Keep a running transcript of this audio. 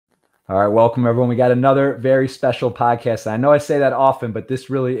All right, welcome everyone. We got another very special podcast. I know I say that often, but this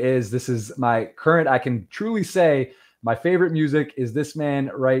is my current, I can truly say my favorite music is this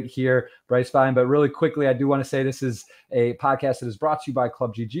man right here, Bryce Vine. But really quickly, I do want to say this is a podcast that is brought to you by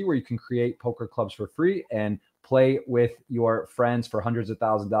Club GG, where you can create poker clubs for free and play with your friends for hundreds of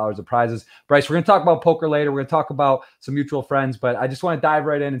thousands of dollars of prizes. Bryce, we're going to talk about poker later. We're going to talk about some mutual friends, but I just want to dive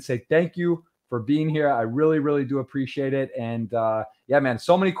right in and say thank you for being here. I really, really do appreciate it. And yeah, man,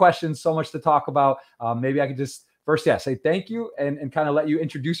 so many questions, so much to talk about. Maybe I could just first, say thank you and kind of let you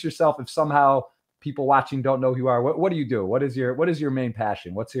introduce yourself if somehow people watching don't know who you are. What do you do? What is your main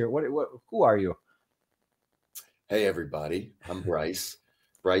passion? Who are you? Hey, everybody. I'm Bryce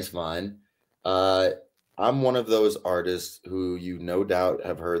Vine. I'm one of those artists who you no doubt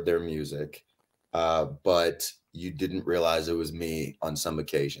have heard their music, but you didn't realize it was me on some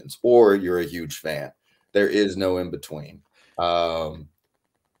occasions, or you're a huge fan. There is no in between. And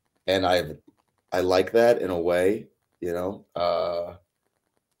I like that in a way,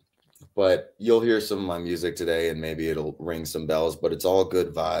 but you'll hear some of my music today and maybe it'll ring some bells, but it's all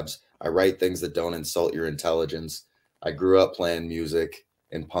good vibes. I write things that don't insult your intelligence. I grew up playing music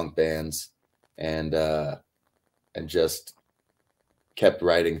in punk bands and just kept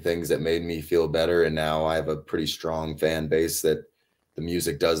writing things that made me feel better. And now I have a pretty strong fan base that the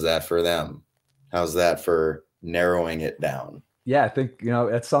music does that for them. How's that for narrowing it down? Yeah, I think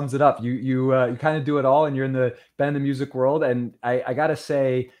that sums it up. You kind of do it all, and you're been in the music world. And I gotta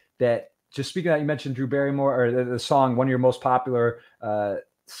say that, just speaking of that, you mentioned Drew Barrymore, or the song, one of your most popular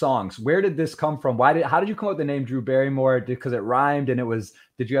songs. Where did this come from? How did you come up with the name Drew Barrymore? Because it rhymed, and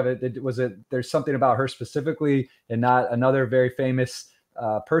there's something about her specifically and not another very famous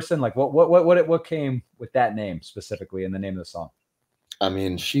person? Like what came with that name specifically in the name of the song? I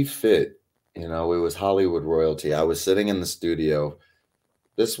mean, she fit. It was Hollywood royalty. I was sitting in the studio.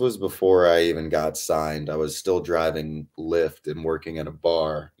 This was before I even got signed. I was still driving Lyft and working at a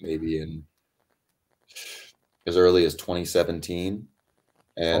bar, maybe in as early as 2017.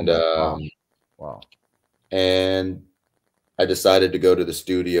 And wow. And I decided to go to the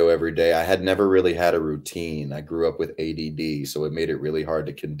studio every day. I had never really had a routine. I grew up with ADD, so it made it really hard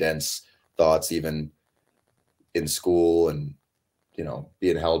to condense thoughts even in school, and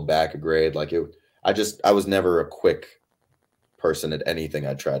being held back a grade. I was never a quick person at anything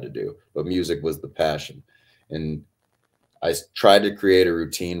I tried to do, but music was the passion. And I tried to create a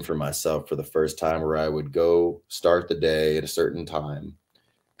routine for myself for the first time, where I would go start the day at a certain time,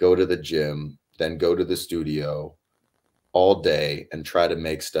 go to the gym, then go to the studio all day and try to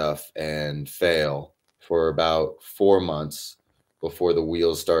make stuff and fail for about 4 months before the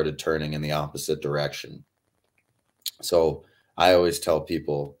wheels started turning in the opposite direction. So I always tell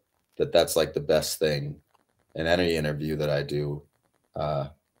people that that's like the best thing in any interview that I do.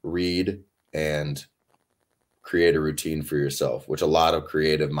 Read and create a routine for yourself, which a lot of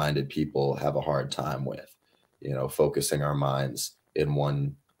creative minded people have a hard time with, focusing our minds in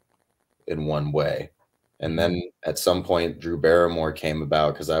one way. And then at some point, Drew Barrymore came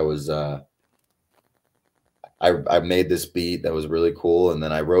about because I made this beat that was really cool, and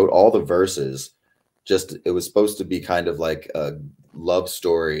then I wrote all the verses. It was supposed to be kind of like a love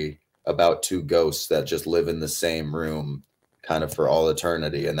story about two ghosts that just live in the same room kind of for all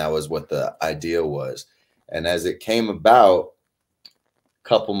eternity. And that was what the idea was. And as it came about, a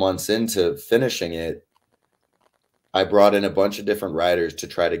couple months into finishing it, I brought in a bunch of different writers to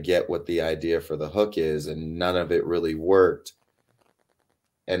try to get what the idea for the hook is, and none of it really worked.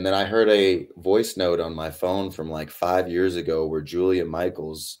 And then I heard a voice note on my phone from like 5 years ago where Julia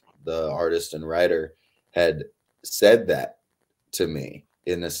Michaels, the artist and writer, had said that to me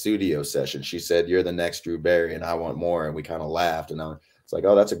in a studio session. She said, "You're the next Drew Barry and I want more." And we kind of laughed, and I was like,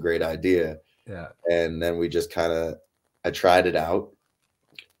 "Oh, that's a great idea." Yeah. And then we just I tried it out,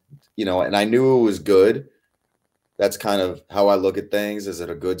 and I knew it was good. That's kind of how I look at things. Is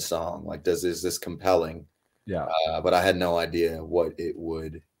it a good song? Like, is this compelling? Yeah. But I had no idea what it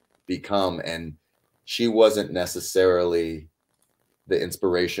would become. And she wasn't necessarily the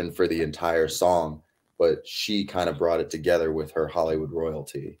inspiration for the entire song, but she kind of brought it together with her Hollywood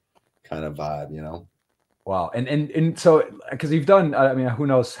royalty kind of vibe, Wow. And so, because you've done, I mean, who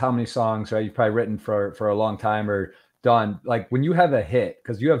knows how many songs, right? You've probably written for a long time or done. Like when you have a hit,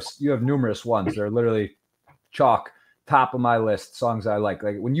 because you have numerous ones. They're literally chalk top of my list songs I like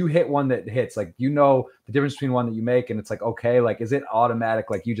when you hit one that hits, like the difference between one that you make and it's like, okay, like is it automatic,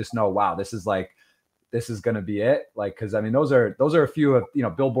 like you just know, wow, this is gonna be it? Like, because I mean those are a few of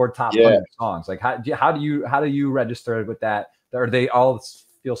Billboard top 100 songs. Like how do you register with that? Are they all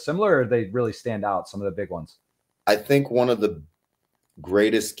feel similar, or they really stand out, some of the big ones? I think one of the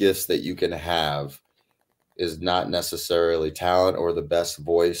greatest gifts that you can have is not necessarily talent or the best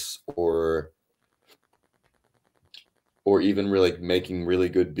voice or even really making really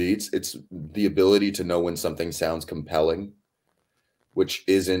good beats. It's the ability to know when something sounds compelling, which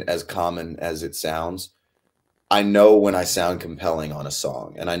isn't as common as it sounds. I know when I sound compelling on a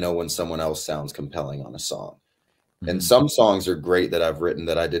song, and I know when someone else sounds compelling on a song. And Mhm. some songs are great that I've written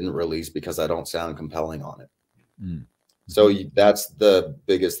that I didn't release because I don't sound compelling on it. Mhm. So that's the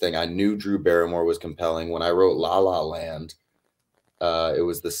biggest thing. I knew Drew Barrymore was compelling. When I wrote La La Land, it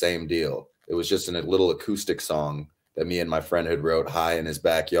was the same deal. It was just a little acoustic song that me and my friend had wrote high in his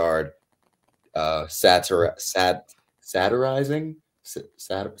backyard, satirizing, That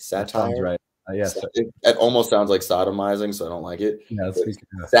sounds satire. right. Yes. It almost sounds like sodomizing, so I don't like it. Yeah, But speaking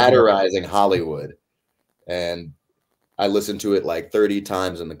of, satirizing Hollywood. And I listened to it like 30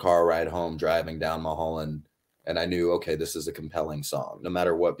 times in the car ride home, driving down Mulholland. And I knew, okay, this is a compelling song, no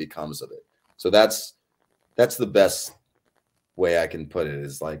matter what becomes of it. So that's the best way I can put it,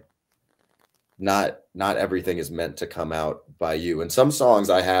 is like not everything is meant to come out by you. And some songs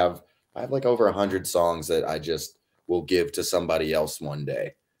I have like over 100 songs that I just will give to somebody else one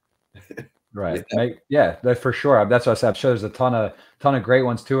day. right. Yeah. Yeah, that for sure. That's what I said. I'm sure there's a ton of great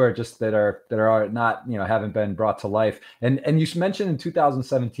ones too, or just that are not, haven't been brought to life. And you mentioned in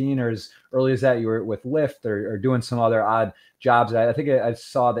 2017 or as early as that you were with Lyft or doing some other odd jobs. I think I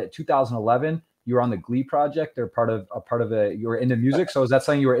saw that 2011 you were on the Glee project or part of you were into music. So is that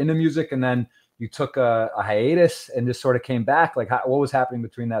something you were into music and then you took a hiatus and just sort of came back? Like what was happening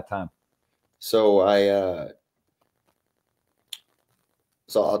between that time? So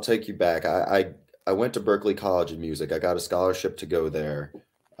so I'll take you back. I went to Berklee College of Music. I got a scholarship to go there.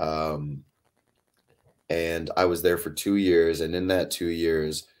 And I was there for 2 years. And in that 2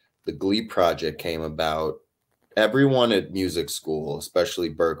 years, the Glee project came about. Everyone at music school,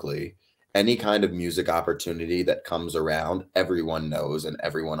 especially Berklee, any kind of music opportunity that comes around, everyone knows and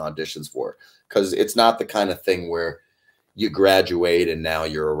everyone auditions for. Because it's not the kind of thing where you graduate and now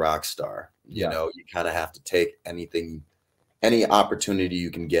you're a rock star. You know, you kind of have to take any opportunity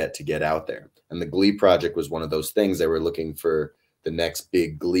you can get to get out there. And the Glee project was one of those things. They were looking for the next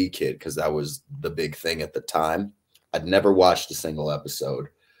big Glee kid because that was the big thing at the time. I'd never watched a single episode,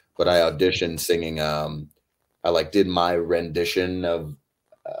 but I auditioned singing. I like did my rendition of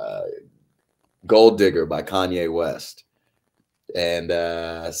Gold Digger by Kanye West.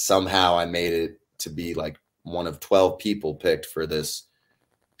 And somehow I made it to be like one of 12 people picked for this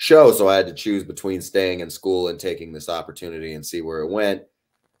show. So I had to choose between staying in school and taking this opportunity and see where it went.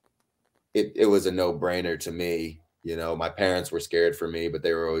 It was a no-brainer to me. You know, my parents were scared for me, but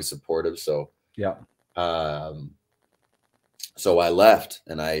they were always supportive. So Yeah. So I left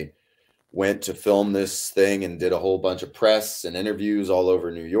and I went to film this thing and did a whole bunch of press and interviews all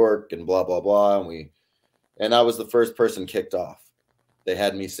over New York and blah, blah, blah. And I was the first person kicked off. They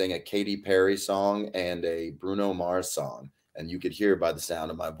had me sing a Katy Perry song and a Bruno Mars song. And you could hear by the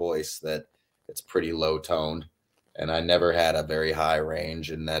sound of my voice that it's pretty low toned. And I never had a very high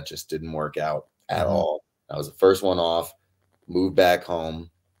range, and that just didn't work out at all. I was the first one off, moved back home,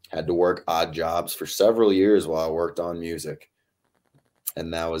 had to work odd jobs for several years while I worked on music.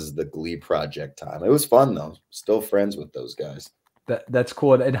 And that was the Glee project time. It was fun though. Still friends with those guys. That's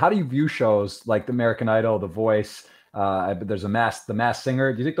cool. And how do you view shows like the American Idol, The Voice? There's the Masked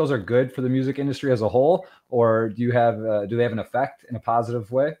Singer. Do you think those are good for the music industry as a whole, or do they have an effect in a positive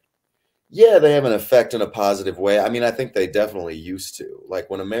way? Yeah, they have an effect in a positive way. I mean, I think they definitely used to. Like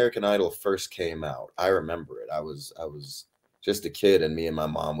when American Idol first came out, I remember it. I was just a kid, and me and my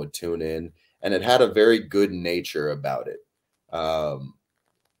mom would tune in, and it had a very good nature about it.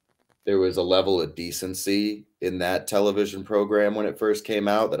 There was a level of decency in that television program when it first came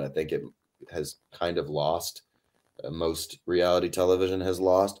out that I think it has kind of lost. Most reality television has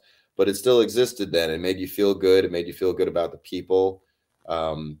lost, but it still existed then. It made you feel good. It made you feel good about the people.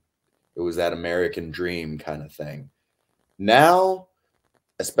 It was that American dream kind of thing. Now,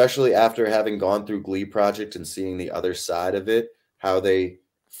 especially after having gone through Glee Project and seeing the other side of it, how they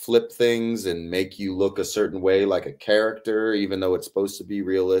flip things and make you look a certain way like a character, even though it's supposed to be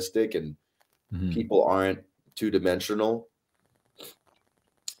realistic and people aren't two-dimensional.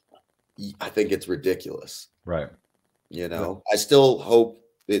 I think it's ridiculous. Right. You know, I still hope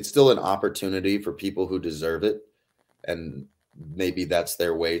it's still an opportunity for people who deserve it. And maybe that's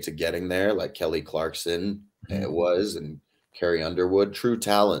their way to getting there, like Kelly Clarkson it was, and Carrie Underwood, true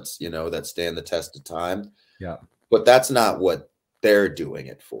talents, you know, that stand the test of time. Yeah. But that's not what they're doing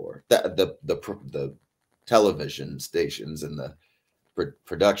it for. The television stations and the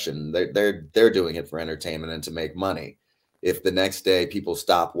production, they're doing it for entertainment and to make money. if the next day people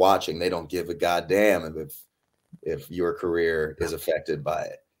stop watching, they don't give a goddamn if your career is affected by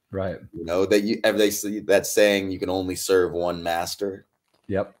it. Right. You know, that you have, they see that saying, you can only serve one master.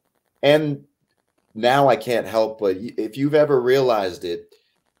 Yep. And now I can't help but, if you've ever realized it,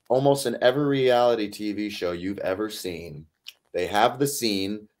 almost in every reality TV show you've ever seen, they have the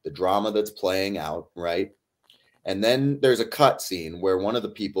scene, the drama that's playing out, right? And then there's a cut scene where one of the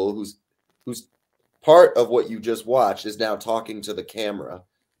people who's part of what you just watched is now talking to the camera,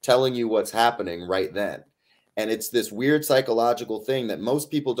 telling you what's happening right then. And it's this weird psychological thing that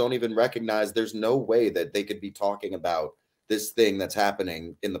most people don't even recognize. There's no way that they could be talking about this thing that's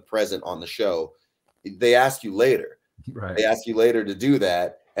happening in the present on the show. They ask you later. Right. They ask you later to do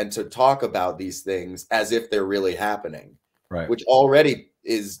that and to talk about these things as if they're really happening, right? Which already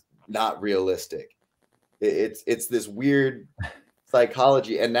is not realistic. It's this weird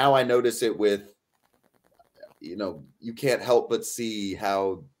psychology. And now I notice it with, you know, you can't help but see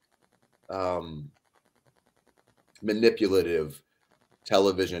how manipulative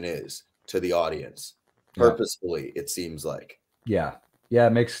television is to the audience, purposefully, it seems like. Yeah.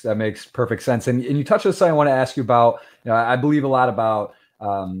 That makes perfect sense. And you touched on something I want to ask you about. You know, I believe a lot about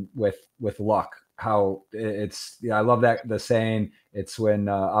with luck, how it's, I love that, the saying, it's when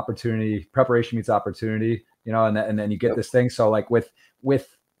preparation meets opportunity, you know, and then you get this thing. So like with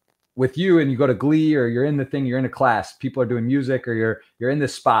you, and you go to Glee, or you're in the thing, you're in a class, people are doing music, or you're in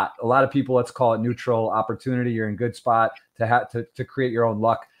this spot. A lot of people, let's call it neutral opportunity. You're in good spot to have to create your own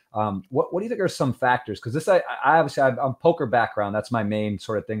luck. What do you think are some factors? Because this, I obviously, I'm poker background. That's my main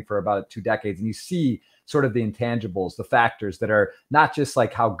sort of thing for about 2 decades. And you see sort of the intangibles, the factors that are not just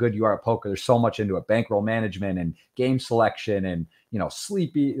like how good you are at poker. There's so much into it: bankroll management and game selection, and, you know,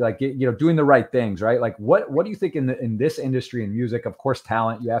 sleepy, like, you know, doing the right things, right? Like what do you think in this industry, in music? Of course,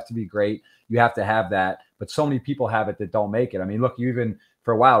 talent, you have to be great. You have to have that. But so many people have it that don't make it. I mean, look, you even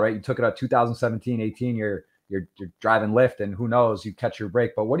for a while, right? You took it out 2017, 18, you're driving Lyft, and who knows, you catch your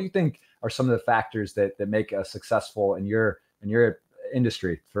break. But what do you think are some of the factors that make us successful in your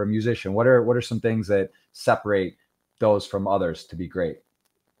industry for a musician? What are some things that separate those from others to be great?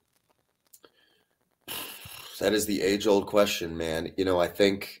 That is the age-old question, man. You know,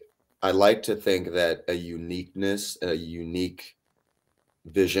 I like to think that a uniqueness, a unique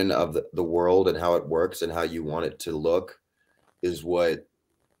vision of the world and how it works and how you want it to look is what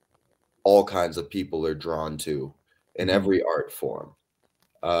all kinds of people are drawn to in every art form.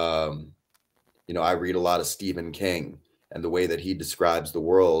 You know, I read a lot of Stephen King, and the way that he describes the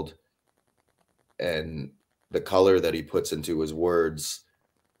world and the color that he puts into his words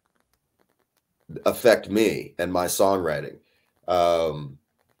affect me and my songwriting,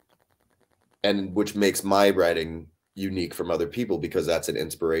 and which makes my writing unique from other people, because that's an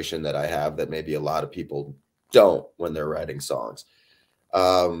inspiration that I have that maybe a lot of people don't when they're writing songs.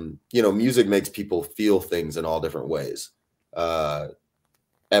 You know, music makes people feel things in all different ways. There's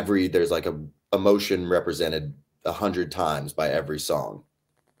like a emotion represented 100 times by every song.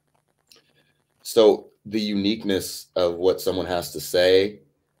 So the uniqueness of what someone has to say,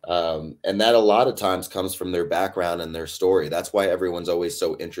 and that a lot of times comes from their background and their story. That's why everyone's always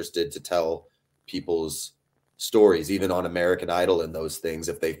so interested to tell people's stories, even on American Idol and those things.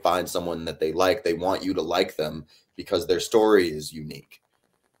 If they find someone that they like, they want you to like them because their story is unique.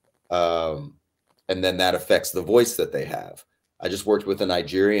 And then that affects the voice that they have. I just worked with a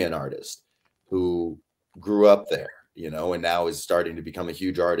Nigerian artist who grew up there, you know, and now is starting to become a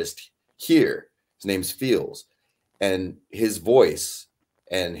huge artist here. His name's Fields, and his voice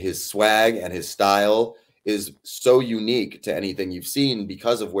and his swag and his style is so unique to anything you've seen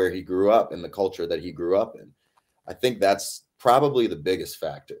because of where he grew up and the culture that he grew up in. I think that's probably the biggest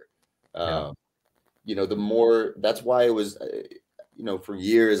factor. You know, that's why it was, you know, for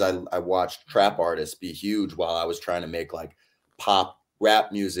years I watched trap artists be huge while I was trying to make like pop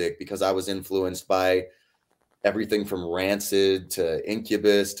rap music, because I was influenced by everything from Rancid to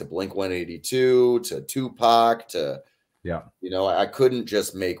Incubus to Blink-182 to Tupac to, you know, I couldn't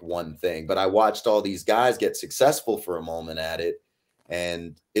just make one thing, but I watched all these guys get successful for a moment at it.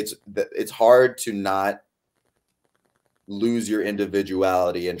 And it's hard to not lose your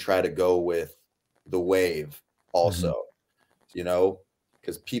individuality and try to go with the wave also, you know,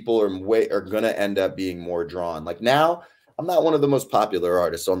 because people are going to end up being more drawn. Like now, I'm not one of the most popular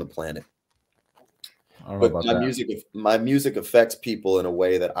artists on the planet, but my music affects people in a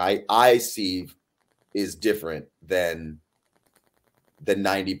way that I see is different than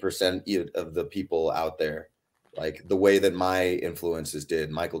 90% of the people out there. Like the way that my influences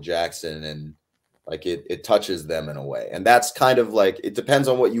did, Michael Jackson, and like it touches them in a way. And that's kind of like, it depends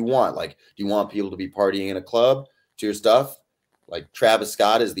on what you want. Like, do you want people to be partying in a club? to your stuff? Like Travis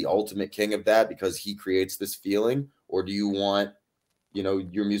Scott is the ultimate king of that because he creates this feeling, or do you want, you know,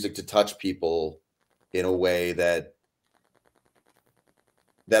 your music to touch people in a way that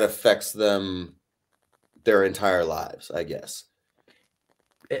affects them their entire lives, I guess.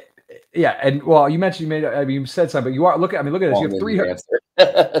 Yeah, and well, you mentioned you said something, but you are look at this. You have 300.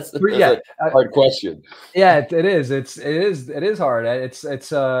 That's yeah, hard question. Yeah, it is. It is hard. It's.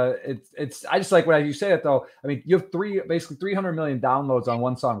 I just like when you say it though. I mean, you have basically 300 million downloads on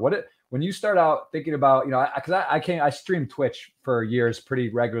one song. When you start out thinking about, you know, because I stream Twitch for years pretty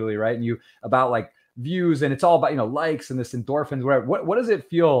regularly, right? And you about like views, and it's all about, you know, likes and this endorphins, whatever. What does it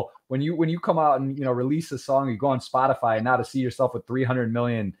feel when you come out and, you know, release a song, you go on Spotify, and now to see yourself with 300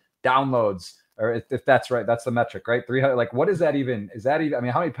 million downloads, or if that's right, that's the metric, right? 300. Like, what is that even? Is that even? I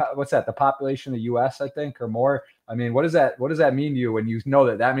mean, how many? What's that? The population of the U.S. I think, or more. I mean, what does that mean to you when you know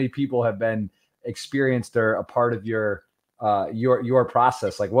that many people have been experienced or a part of your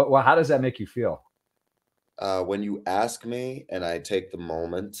process? Like, what? How does that make you feel? When you ask me and I take the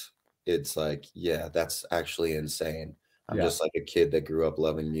moment, it's like, yeah, that's actually insane. I'm just like a kid that grew up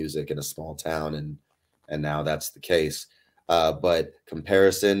loving music in a small town, and now that's the case. But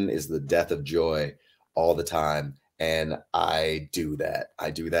comparison is the death of joy all the time. And I do that.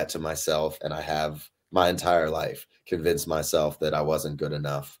 I do that to myself. And I have my entire life convinced myself that I wasn't good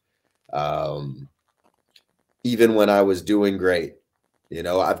enough. Even when I was doing great, you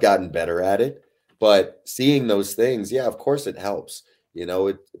know, I've gotten better at it. But seeing those things, yeah, of course it helps. You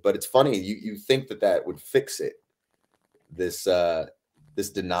know, but it's funny. You think that would fix it. This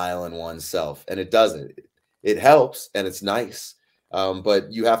denial in oneself, and it doesn't. It helps and it's nice,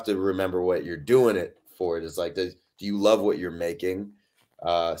 but you have to remember what you're doing it for. It is like, do you love what you're making?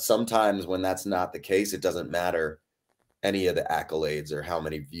 Sometimes when that's not the case, it doesn't matter any of the accolades or how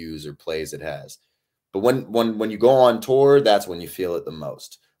many views or plays it has. But when you go on tour, that's when you feel it the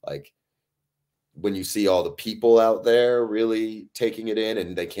most. Like when you see all the people out there really taking it in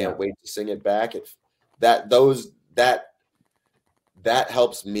and they can't wait to sing it back. That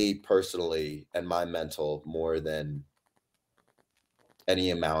helps me personally and my mental more than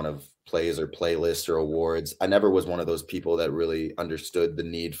any amount of plays or playlists or awards. I never was one of those people that really understood the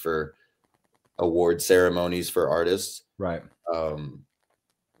need for award ceremonies for artists. Right. You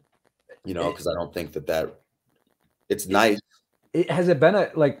know, because I don't think that it's nice. Has it been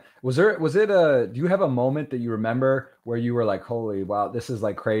do you have a moment that you remember where you were like, holy, wow, this is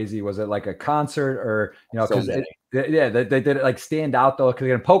like crazy? Was it like a concert, or, you know, because they did it like stand out though? Because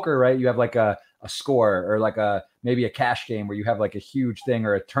in poker, right, you have like a score, or like maybe a cash game where you have like a huge thing,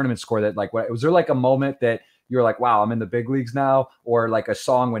 or a tournament score that like, was there like a moment that you're like, wow, I'm in the big leagues now, or like a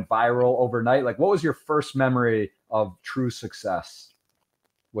song went viral overnight? Like, what was your first memory of true success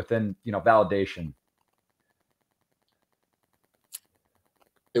within, you know, validation?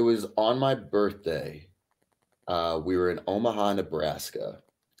 It was on my birthday. We were in Omaha, Nebraska,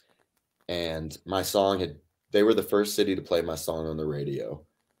 and my song they were the first city to play my song on the radio.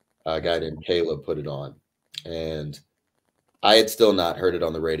 A guy named Caleb put it on, and I had still not heard it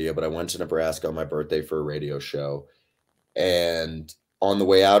on the radio, but I went to Nebraska on my birthday for a radio show. And on the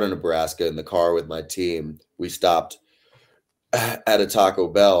way out of Nebraska in the car with my team, we stopped at a Taco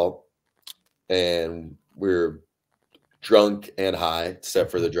Bell, and we're drunk and high,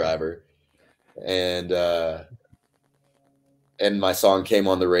 except for the driver. And my song came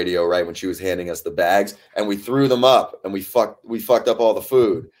on the radio right when she was handing us the bags, and we threw them up, and we fucked up all the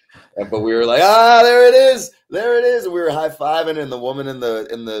food. But we were like, there it is. And we were high-fiving, and the woman in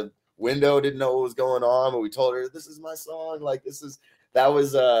the window didn't know what was going on, but we told her, this is my song. Like,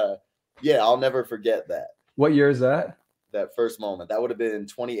 I'll never forget that. What year is that? That first moment. That would have been in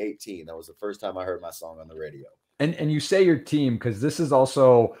 2018. That was the first time I heard my song on the radio. And you say your team, because this is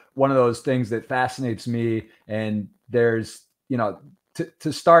also one of those things that fascinates me. And there's, you know,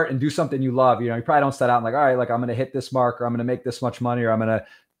 to start and do something you love, you know, you probably don't set out and like, all right, like I'm going to hit this mark, or I'm going to make this much money, or I'm going to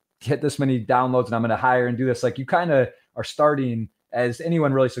hit this many downloads, and I'm going to hire and do this. Like, you kind of are starting, as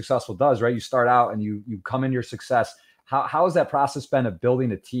anyone really successful does, right? You start out and you come in your success. How has that process been of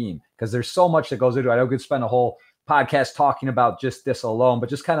building a team? Because there's so much that goes into it. I know we could spend a whole podcast talking about just this alone, but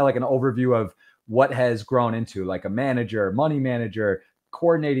just kind of like an overview of what has grown into, like, a manager, money manager,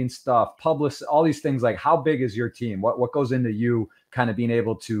 coordinating stuff, publish, all these things. Like, how big is your team? What goes into you kind of being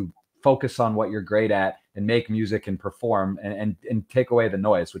able to focus on what you're great at and make music and perform and take away the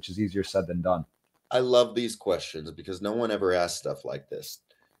noise, which is easier said than done? I love these questions because no one ever asks stuff like this.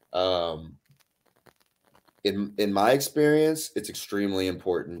 In my experience, it's extremely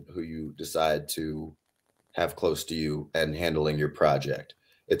important who you decide to have close to you and handling your project.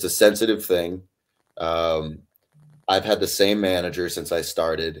 It's a sensitive thing. I've had the same manager since I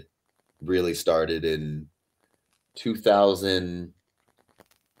really started in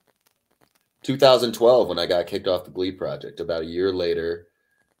 2012 when I got kicked off the Glee project. About a year later,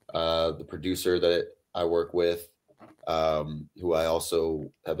 the producer that I work with, who I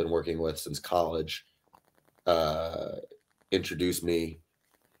also have been working with since college, introduced me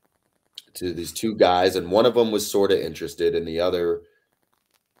to these two guys, and one of them was sort of interested, and the other,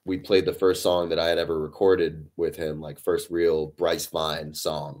 we played the first song that I had ever recorded with him, like first real Bryce Vine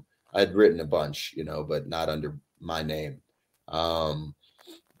song. I had written a bunch, but not under my name. And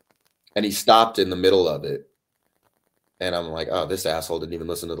he stopped in the middle of it. And I'm like, oh, this asshole didn't even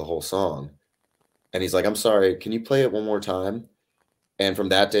listen to the whole song. And he's like, I'm sorry, can you play it one more time? And from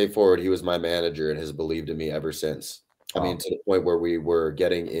that day forward, he was my manager and has believed in me ever since. I mean, to the point where we were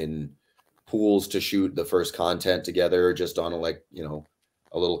getting in pools to shoot the first content together, just on a little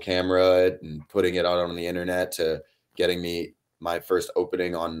camera, and putting it out on the internet, to getting me my first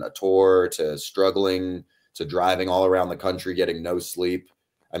opening on a tour, to struggling, to driving all around the country, getting no sleep.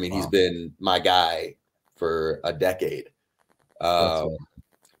 I mean, he's been my guy for a decade. So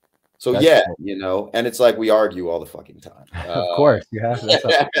yeah, cool. And it's like we argue all the fucking time. Of course,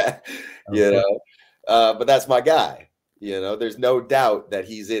 but that's my guy. There's no doubt that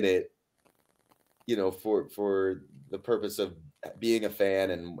he's in it, for the purpose of being a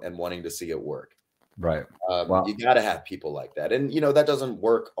fan and wanting to see it work. Right. You got to have people like that. And, that doesn't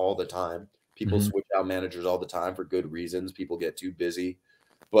work all the time. People switch out managers all the time for good reasons. People get too busy.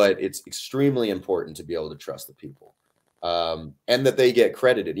 But it's extremely important to be able to trust the people. And that they get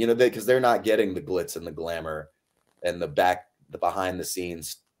credited, because they're not getting the glitz and the glamour and the behind the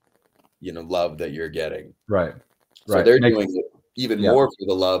scenes, love that you're getting. Right. So they're doing it even more for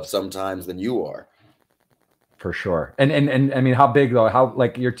the love sometimes than you are. For sure. And I mean, how big though? How,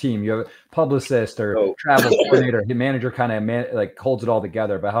 like, your team? You have a publicist or travel coordinator, the manager, kind of holds it all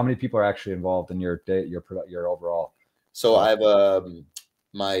together. But how many people are actually involved in your overall? So I have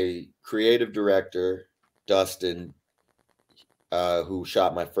my creative director, Dustin, who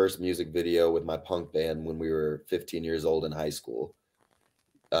shot my first music video with my punk band when we were 15 years old in high school.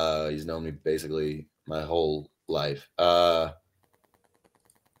 He's known me basically my whole life.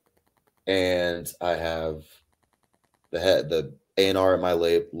 And I have the A&R at my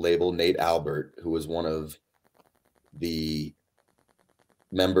label, Nate Albert, who was one of the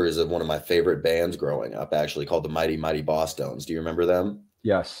members of one of my favorite bands growing up, actually, called the Mighty Mighty Bosstones. Do you remember them?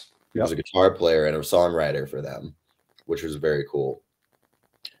 Yes. He was a guitar player and a songwriter for them, which was very cool.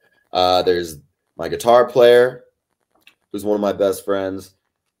 There's my guitar player, who's one of my best friends,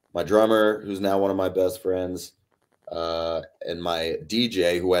 my drummer, who's now one of my best friends, and my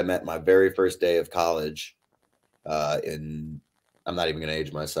DJ, who I met my very first day of college. I'm not even going to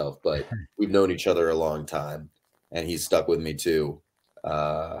age myself, but we've known each other a long time, and he's stuck with me too.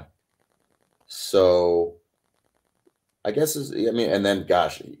 So I guess and then,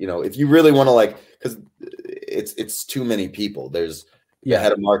 gosh, if you really want to, because it's too many people. There's the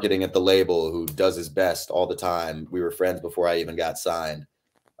head of marketing at the label who does his best all the time. We were friends before I even got signed.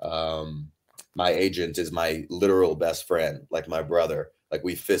 My agent is my literal best friend, like my brother. Like,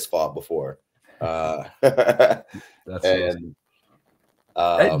 we fist fought before. That's and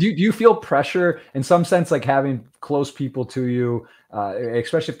do you feel pressure in some sense, like having close people to you,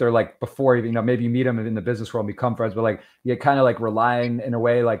 especially if they're like before even, maybe you meet them in the business world and become friends, but like you're kind of like relying in a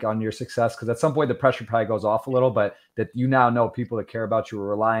way like on your success, because at some point the pressure probably goes off a little, but that you now know people that care about you are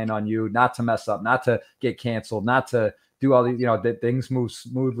relying on you not to mess up, not to get canceled, not to do all these, that things move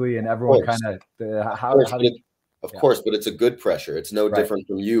smoothly, and everyone kind of Of course, but it's a good pressure. It's no different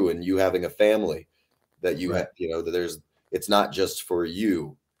from you and you having a family that you have, that it's not just for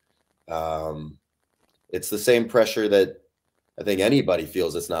you. It's the same pressure that I think anybody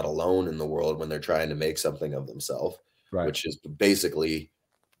feels that's not alone in the world when they're trying to make something of themselves, which is basically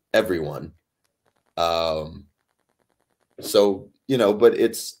everyone. So, but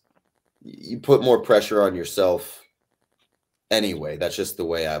you put more pressure on yourself anyway. That's just the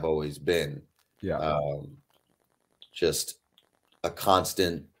way I've always been. Just a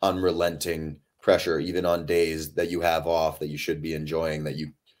constant, unrelenting pressure, even on days that you have off, that you should be enjoying, that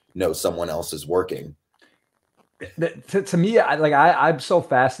someone else is working. To me, I'm so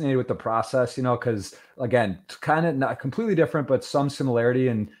fascinated with the process, because again, kind of not completely different, but some similarity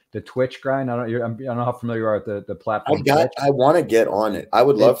in the Twitch grind. I don't know how familiar you are with the platform. I want to get on it. I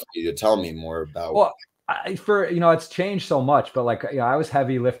would love for you to tell me more about. Well, it's changed so much, but I was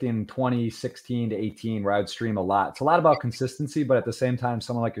heavy lifting 2016 to 18, where I would stream a lot. It's a lot about consistency, but at the same time,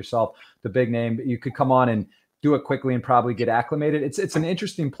 someone like yourself, the big name, you could come on and do it quickly and probably get acclimated. It's an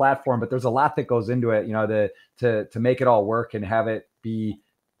interesting platform, but there's a lot that goes into it, you know, to make it all work and have it be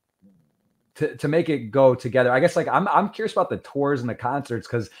to make it go together. I guess like I'm curious about the tours and the concerts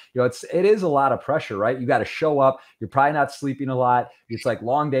because you know it is a lot of pressure, right? You got to show up. You're probably not sleeping a lot. It's like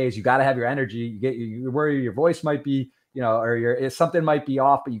long days. You got to have your energy. You worry your voice might be, you know, or something might be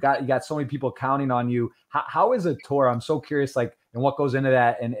off, but you got so many people counting on you. How is a tour? I'm so curious, like, and what goes into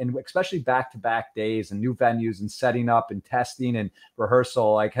that, and especially back to back days and new venues and setting up and testing and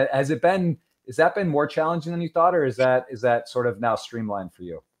rehearsal. Like, has that been more challenging than you thought, or is that sort of now streamlined for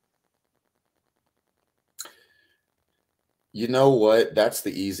you? You know what? That's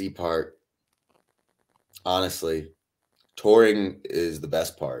the easy part. Honestly, touring is the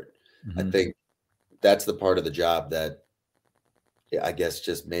best part. I think that's the part of the job that I guess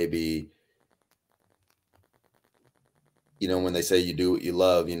just maybe, you know, when they say you do what you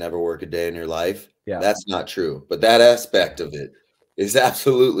love, you never work a day in your life. Yeah. That's not true. But that aspect of it is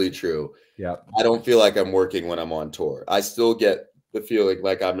absolutely true. Yeah. I don't feel like I'm working when I'm on tour. I still get the feeling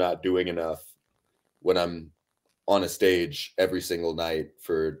like I'm not doing enough when I'm on a stage every single night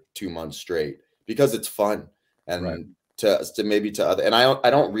for 2 months straight because it's fun. And Right. to maybe to other, and I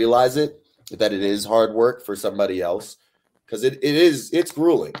don't realize it that it is hard work for somebody else because it's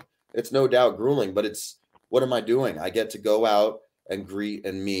grueling. It's no doubt grueling, but it's what am I doing? I get to go out and greet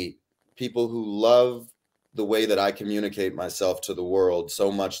and meet people who love the way that I communicate myself to the world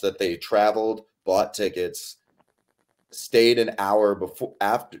so much that they traveled, bought tickets, stayed an hour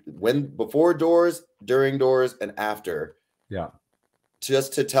before doors, during doors, and after. Yeah.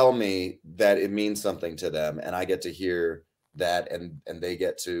 Just to tell me that it means something to them, and I get to hear that, and they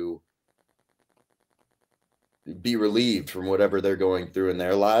get to be relieved from whatever they're going through in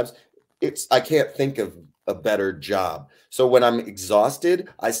their lives. I can't think of a better job. So when I'm exhausted,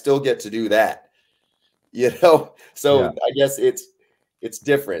 I still get to do that. You know? So yeah. I guess it's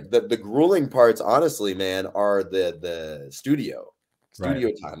different. The grueling parts, honestly, man, are the studio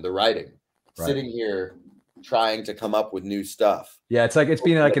right. time, the writing, right. Sitting here trying to come up with new stuff. Yeah, it's like it's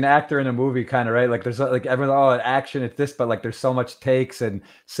being like an actor in a movie, kind of, right? Like there's like everyone, action, it's this, but like there's so much takes and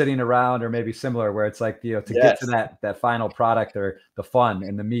sitting around, or maybe similar, where it's like, you know, to get to that final product or the fun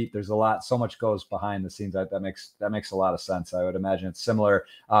and the meat, there's so much goes behind the scenes. That makes a lot of sense. I would imagine it's similar.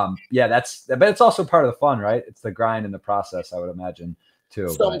 Yeah, but it's also part of the fun, right? It's the grind and the process, I would imagine too.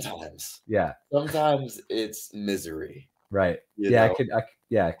 Sometimes, yeah, sometimes it's misery. Right. Yeah,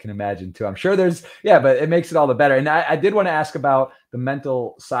 I can imagine too. I'm sure but it makes it all the better. And I did want to ask about the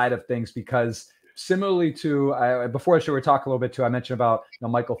mental side of things because similarly to before the show, we talked a little bit too. I mentioned about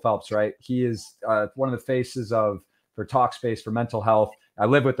Michael Phelps, right? He is one of the faces for Talkspace for mental health. I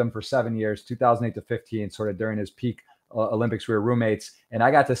lived with him for 7 years, 2008 to 15, sort of during his peak Olympics. We were roommates, and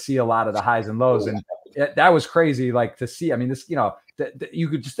I got to see a lot of the highs and lows, and that was crazy. Like to see, I mean, this, you know, you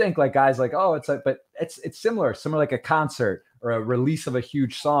could just think like guys like, oh, it's like, but it's similar like a concert or a release of a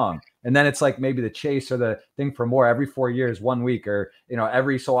huge song. And then it's like maybe the chase or the thing for more every 4 years, 1 week, or, you know,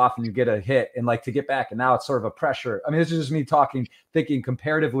 every so often you get a hit and like to get back. And now it's sort of a pressure. I mean, this is just me thinking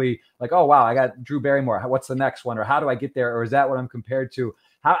comparatively like, oh, wow, I got Drew Barrymore. What's the next one? Or how do I get there? Or is that what I'm compared to?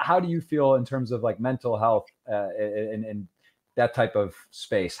 How do you feel in terms of like mental health and that type of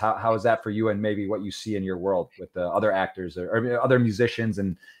space? How is that for you, and maybe what you see in your world with the other actors or other musicians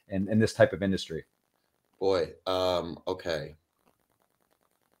and this type of industry? Boy, okay.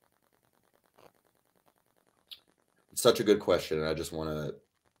 It's such a good question, and I just want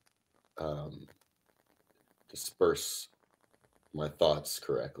to disperse my thoughts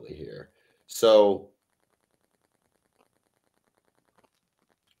correctly here. So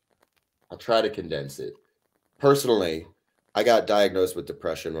I'll try to condense it. Personally, I got diagnosed with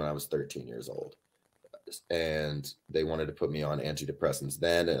depression when I was 13 years old, and they wanted to put me on antidepressants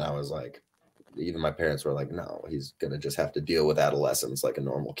then, and I was like, even my parents were like, no, he's going to just have to deal with adolescence like a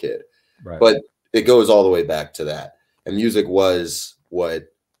normal kid. Right. But it goes all the way back to that. And music was what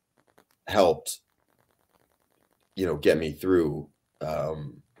helped, you know, get me through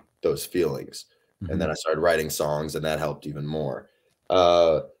those feelings. Mm-hmm. And then I started writing songs, and that helped even more.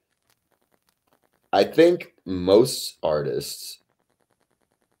 I think most artists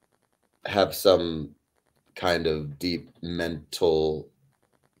have some kind of deep mental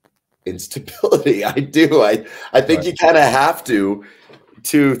instability. I do. I think right. You kind of have to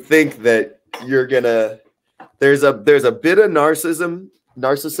think that you're gonna. There's a bit of narcissism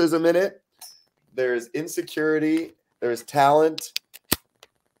in it. There's insecurity. There's talent.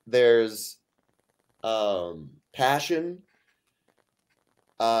 There's passion.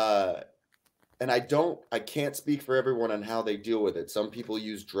 and I can't speak for everyone on how they deal with it. Some people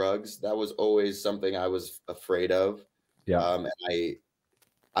use drugs. That was always something I was afraid of. Yeah. And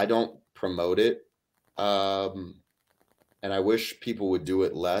I don't promote it. And I wish people would do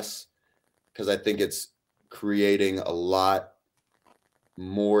it less, because I think it's creating a lot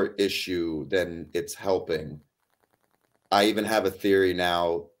more issue than it's helping. I even have a theory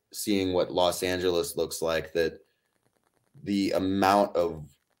now, seeing what Los Angeles looks like, that the amount of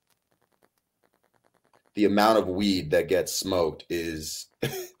weed that gets smoked is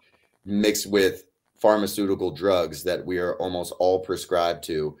mixed with pharmaceutical drugs that we are almost all prescribed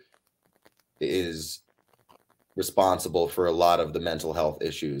to, is responsible for a lot of the mental health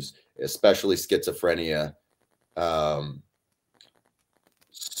issues, especially schizophrenia.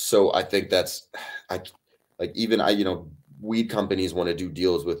 So I think that's, weed companies want to do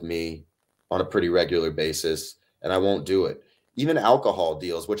deals with me on a pretty regular basis, and I won't do it. Even alcohol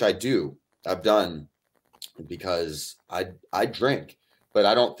deals, which I've done, because I drink, but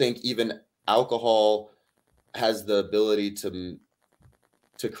I don't think even alcohol has the ability to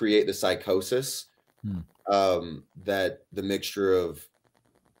create the psychosis that the mixture of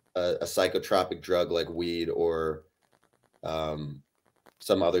a psychotropic drug like weed, or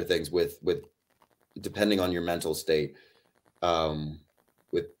some other things with depending on your mental state,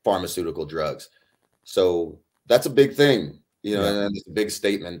 with pharmaceutical drugs. So that's a big thing, and it's a big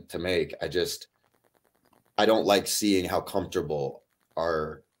statement to make. I don't like seeing how comfortable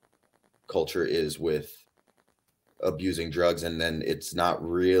our culture is with abusing drugs, and then it's not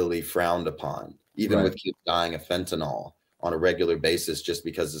really frowned upon, even with kids dying of fentanyl on a regular basis, just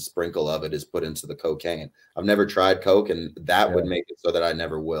because a sprinkle of it is put into the cocaine. I've never tried coke, and that would make it so that I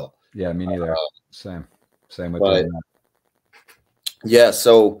never will. Yeah, me neither. Same with that. Yeah,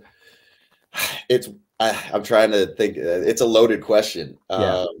 so I'm trying to think. It's a loaded question.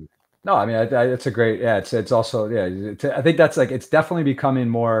 No, I mean, it's a great, it's also, I think that's like, it's definitely becoming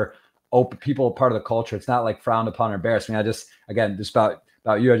more open, people part of the culture. It's not like frowned upon or embarrassed. I mean, just about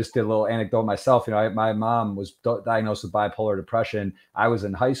you, I just did a little anecdote myself. My mom was diagnosed with bipolar depression. I was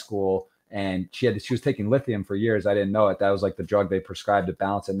in high school, and she was taking lithium for years. I didn't know it. That was like the drug they prescribed to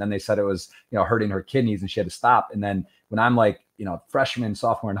balance it. And then they said it was, hurting her kidneys, and she had to stop. And then when I'm like, freshman,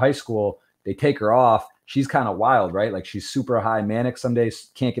 sophomore in high school, they take her off. She's kind of wild, right? Like, she's super high manic some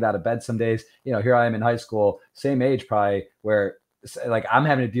days, can't get out of bed some days. Here I am in high school, same age probably, where like I'm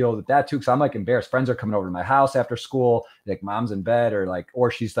having to deal with that too, because I'm like embarrassed. Friends are coming over to my house after school, like mom's in bed,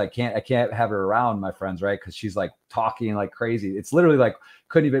 or she's like, I can't have her around my friends, right? Because she's like talking like crazy. It's literally like,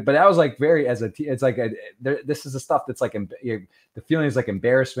 couldn't even. But that was like it's like this is the stuff that's like the feeling is like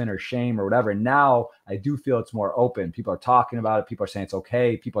embarrassment or shame or whatever. And now I do feel it's more open. People are talking about it. People are saying it's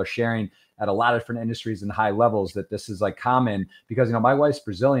okay. People are sharing at a lot of different industries and high levels that this is like common, because my wife's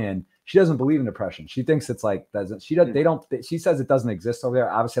Brazilian. She doesn't believe in depression. She thinks it's like, she says it doesn't exist over there.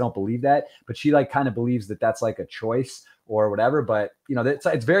 Obviously I don't believe that, but she like kind of believes that that's like a choice or whatever. But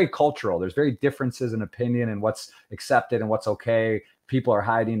it's very cultural. There's very differences in opinion and what's accepted and what's okay. People are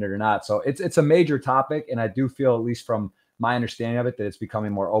hiding it or not. So it's a major topic. And I do feel, at least from my understanding of it, that it's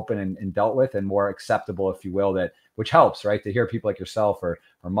becoming more open and dealt with and more acceptable, if you will, which helps, right? To hear people like yourself or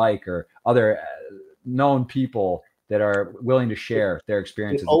Mike or other known people that are willing to share their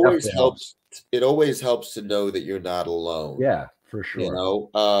experiences. It always helps to know that you're not alone. Yeah, for sure.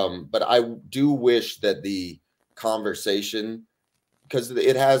 But I do wish that the conversation, because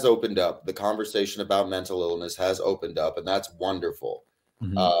it has opened up, the conversation about mental illness has opened up, and that's wonderful.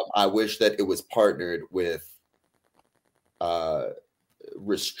 Mm-hmm. I wish that it was partnered with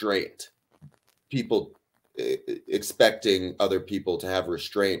restraint. People expecting other people to have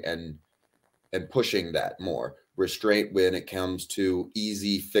restraint and pushing that more. Restraint when it comes to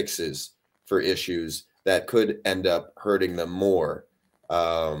easy fixes for issues that could end up hurting them more.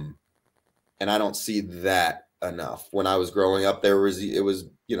 And I don't see that enough. When I was growing up, there was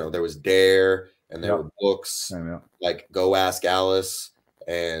Dare, and there were books like Go Ask Alice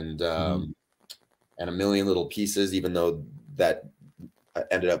and A Million Little Pieces, even though that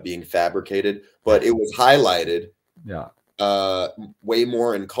ended up being fabricated, but it was highlighted way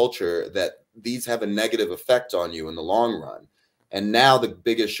more in culture that these have a negative effect on you in the long run. And now the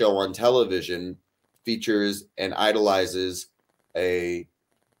biggest show on television features and idolizes a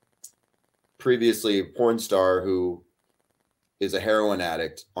previously porn star who is a heroin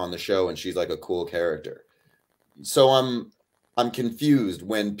addict on the show, and she's like a cool character. So I'm confused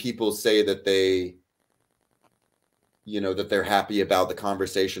when people say that that they're happy about the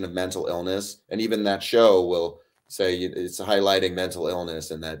conversation of mental illness, and even that show will say it's highlighting mental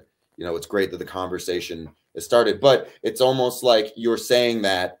illness and that it's great that the conversation has started, but it's almost like you're saying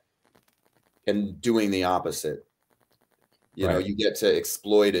that and doing the opposite. You know, Right. you get to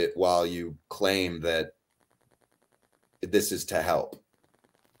exploit it while you claim that this is to help.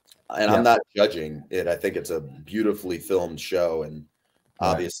 And Yeah. I'm not judging it. I think it's a beautifully filmed show, and Right.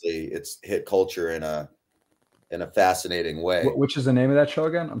 obviously it's hit culture in a fascinating way. Which is the name of that show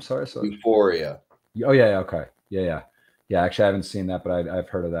again? I'm sorry. So Euphoria. oh yeah, okay, yeah. Actually, I haven't seen that, but I've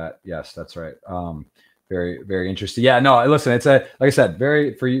heard of that. Yes, that's right. Very very interesting. Yeah, no, listen, it's a like I said,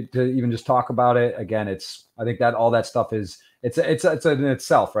 very for you to even just talk about it again. I think that all that stuff is it's in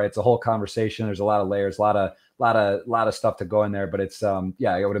itself, right? It's a whole conversation. There's a lot of layers, a lot of stuff to go in there. But it's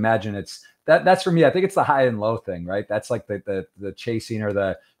yeah, I would imagine it's that's for me. I think it's the high and low thing, right? That's like the chasing or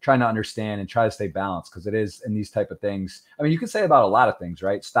the trying to understand and try to stay balanced, because it is in these type of things. I mean, you can say about a lot of things,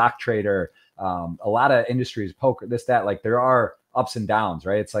 right? Stock trader, a lot of industries, poker, this, that, like there are ups and downs,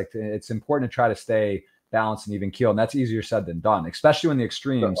 right? It's like, it's important to try to stay balanced and even keel. And that's easier said than done, especially when the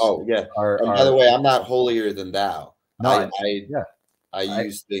extremes Oh yeah. are, And by the way, I'm not holier than thou. no, yeah, I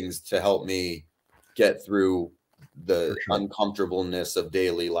use things to help me get through the for sure. uncomfortableness of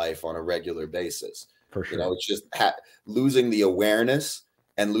daily life on a regular basis. For sure. You know, it's just losing the awareness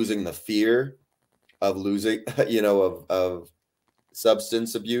and losing the fear of losing, you know, of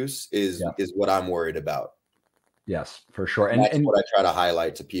substance abuse is what I'm worried about. Yes, for sure. And that's what I try to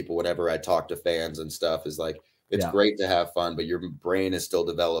highlight to people whenever I talk to fans and stuff, is like, it's great to have fun, but your brain is still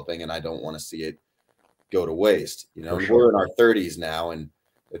developing, and I don't want to see it go to waste. You know, we're in our 30s now, and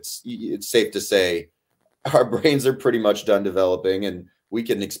it's safe to say our brains are pretty much done developing, and we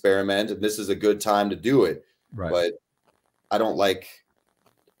can experiment, and this is a good time to do it. Right. But I don't like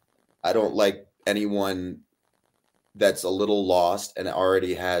anyone that's a little lost and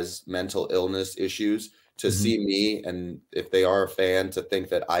already has mental illness issues to see me, and if they are a fan, to think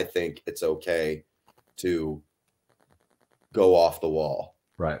that I think it's okay to go off the wall.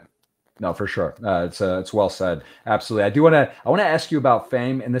 Right. No, for sure. It's well said. Absolutely. I want to ask you about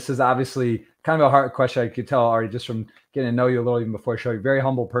fame, and this is obviously kind of a hard question. I could tell already just from getting to know you a little even before show. You're a very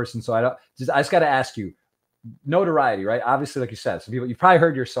humble person, so I just got to ask you, notoriety, right? Obviously, like you said, some people, you've probably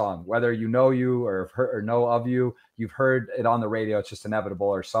heard your song, whether you know you or have heard or know of you. You've heard it on the radio. It's just inevitable,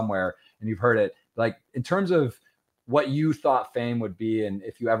 or somewhere, and you've heard it. Like, in terms of what you thought fame would be, and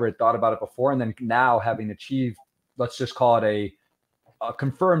if you ever had thought about it before, and then now having achieved, let's just call it a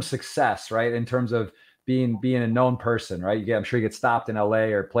confirmed success, right? In terms of being a known person, right? I'm sure you get stopped in LA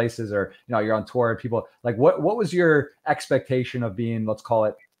or places, or, you know, you're on tour and people like, what was your expectation of being, let's call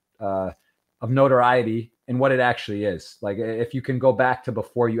it, of notoriety, and what it actually is? Like, if you can go back to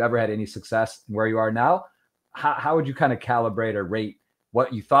before you ever had any success and where you are now, how would you kind of calibrate or rate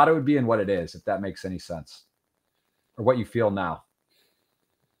what you thought it would be and what it is, if that makes any sense, or what you feel now?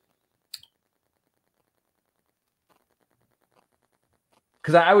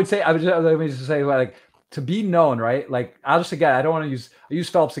 Because I would say, let me just say, like, to be known, right? Like, I'll just, again, I don't want to use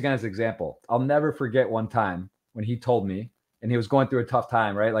Phelps again as an example. I'll never forget one time when he told me, and he was going through a tough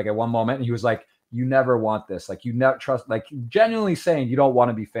time, right? Like, at one moment, and he was like, you never want this. Like, you never trust, like, genuinely saying you don't want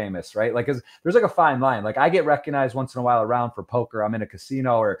to be famous, right? Like, 'cause there's like a fine line. Like, I get recognized once in a while around for poker. I'm in a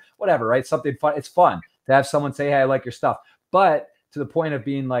casino or whatever, right? Something fun. It's fun to have someone say, hey, I like your stuff. But to the point of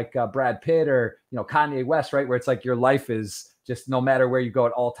being like Brad Pitt or, you know, Kanye West, right? Where it's like your life is just, no matter where you go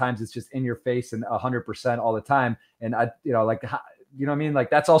at all times, it's just in your face and 100% all the time. And I, you know, like, you know what I mean? Like,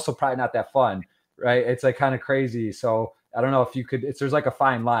 that's also probably not that fun, right? It's like kind of crazy. So I don't know if you could, there's like a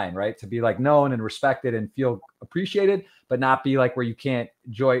fine line, right? To be like known and respected and feel appreciated, but not be like where you can't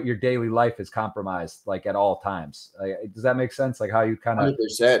enjoy your daily life is compromised, like at all times. Does that make sense? Like how you kind of.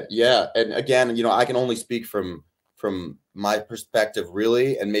 100%. Yeah. And again, you know, I can only speak from my perspective,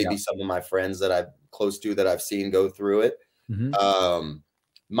 really, and maybe some of my friends that I'm close to that I've seen go through it.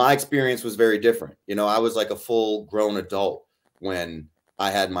 My experience was very different. You know, I was like a full grown adult when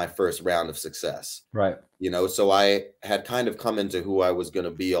I had my first round of success. Right. You know, so I had kind of come into who I was going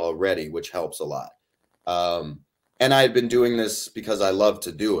to be already, which helps a lot. And I had been doing this because I love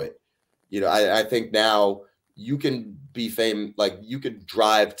to do it. You know, I think now you can be famous, like you could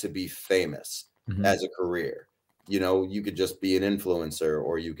drive to be famous as a career. You know, you could just be an influencer,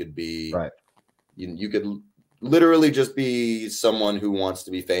 or you could be, you could literally just be someone who wants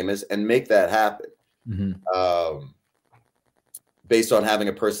to be famous and make that happen. Based on having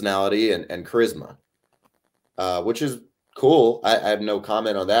a personality and charisma, which is cool. I have no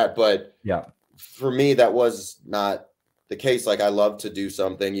comment on that, but for me, that was not the case. Like, I love to do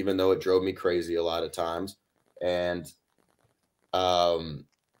something, even though it drove me crazy a lot of times. And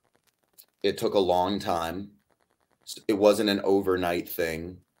it took a long time. It wasn't an overnight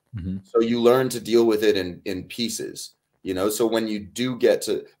thing. So you learn to deal with it in pieces. you know? So when you do get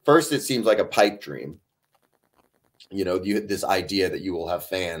to, first, it seems like a pipe dream, you know, this idea that you will have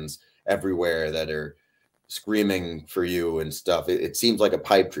fans everywhere that are screaming for you and stuff. It seems like a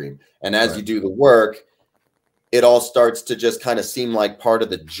pipe dream. And as you do the work, it all starts to just kind of seem like part of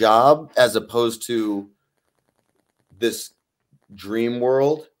the job, as opposed to this dream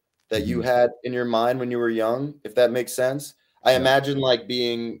world that you had in your mind when you were young, if that makes sense. I imagine like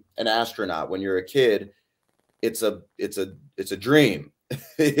being an astronaut when you're a kid. It's a dream.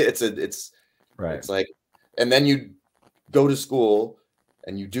 it's like, and then you go to school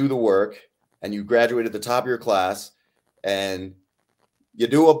and you do the work and you graduate at the top of your class and you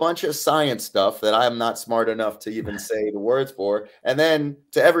do a bunch of science stuff that I'm not smart enough to even say the words for. And then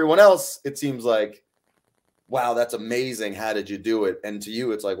to everyone else, it seems like, wow, that's amazing. How did you do it? And to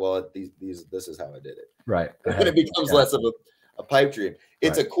you, it's like, well, this is how I did it. Right. And it becomes less of a pipe dream.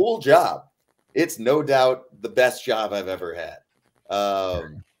 It's a cool job. It's no doubt the best job I've ever had.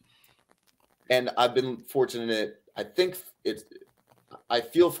 And I've been fortunate. I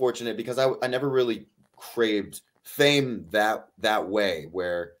feel fortunate because I never really craved fame that way,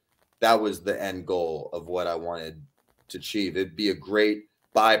 where that was the end goal of what I wanted to achieve. It'd be a great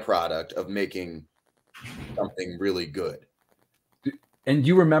byproduct of making something really good. And do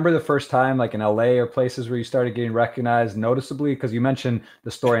you remember the first time, like in LA or places where you started getting recognized noticeably? Because you mentioned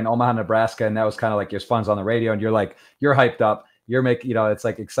the story in Omaha, Nebraska, and that was kind of like your fun's on the radio, and you're like, you're hyped up, you're making, you know, it's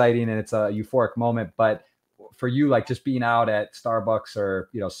like exciting and it's a euphoric moment. But for you, like just being out at Starbucks or,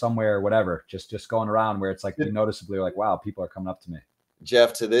 you know, somewhere, whatever, just going around where it's like you noticeably like, wow, people are coming up to me.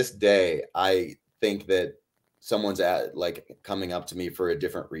 Jeff, to this day, I think that someone's coming up to me for a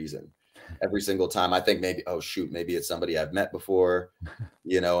different reason. Every single time I think maybe, oh shoot, maybe it's somebody I've met before,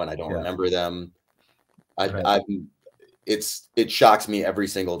 you know, and I don't remember them. It shocks me every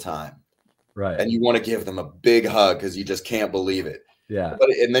single time. Right. And you want to give them a big hug because you just can't believe it. Yeah.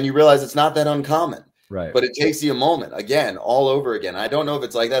 And then you realize it's not that uncommon. Right. But it takes you a moment again, all over again. I don't know if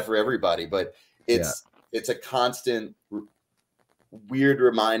it's like that for everybody, but it's a constant weird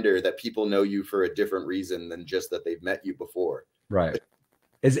reminder that people know you for a different reason than just that they've met you before. Right.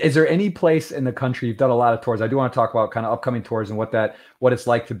 Is there any place in the country, you've done a lot of tours, I do want to talk about kind of upcoming tours and what it's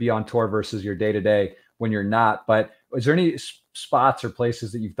like to be on tour versus your day-to-day when you're not, but is there any spots or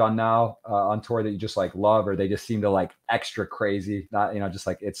places that you've done now on tour that you just like love, or they just seem to like extra crazy, not, you know, just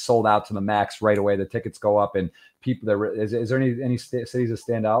like it's sold out to the max right away, the tickets go up and people is there any cities that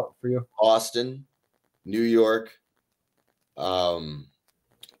stand out for you? Austin, New York,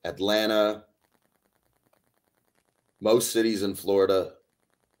 Atlanta, most cities in Florida,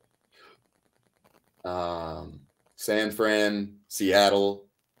 San Fran, Seattle,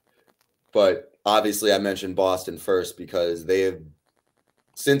 but obviously I mentioned Boston first because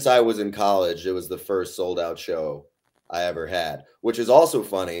since I was in college, it was the first sold out show I ever had, which is also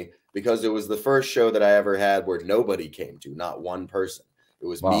funny because it was the first show that I ever had where nobody came to, not one person. It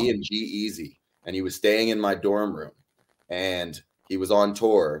was me and G-Eazy, and he was staying in my dorm room and he was on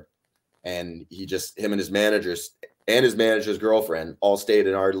tour, and him and his managers and his manager's girlfriend all stayed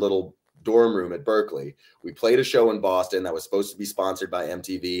in our little dorm room at Berkeley. We played a show in Boston that was supposed to be sponsored by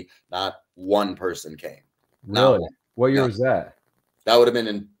MTV. Not one person came. Really? What year was that? That would have been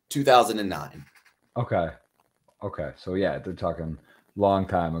in 2009. Okay. So yeah, they're talking long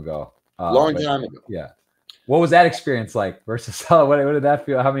time ago. Time ago. Yeah. What was that experience like versus what did that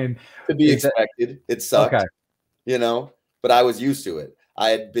feel? I mean, to be expected. It sucked. Okay. You know, but I was used to it. I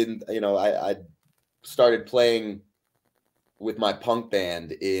had been, you know, I started playing with my punk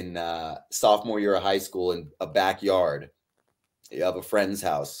band in sophomore year of high school in a backyard of a friend's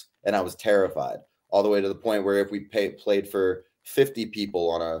house. And I was terrified, all the way to the point where if we played for 50 people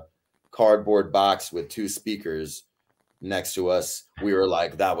on a cardboard box with 2 speakers next to us, we were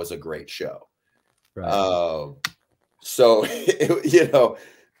like, that was a great show. Right. So, you know,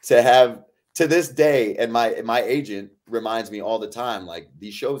 to this day, and my agent reminds me all the time, like,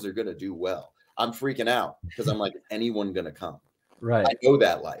 these shows are going to do well. I'm freaking out because I'm like, is anyone going to come? Right. I know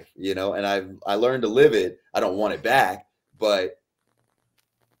that life, you know, and I learned to live it. I don't want it back, but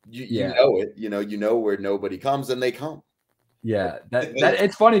you know it, you know where nobody comes and they come. Yeah. That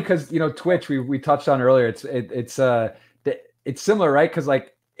it's funny because, you know, Twitch, we touched on earlier. It's similar, right? Because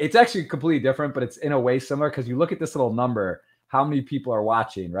like, it's actually completely different, but it's in a way similar because you look at this little number, how many people are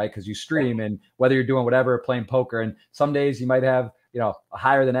watching, right? Because you stream, and whether you're doing whatever, playing poker, and some days you might have, you know, a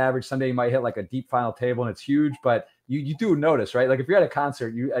higher than average. Someday you might hit like a deep final table and it's huge, but you do notice, right? Like if you're at a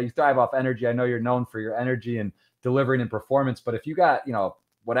concert, you thrive off energy. I know you're known for your energy and delivering and performance, but if you got, you know,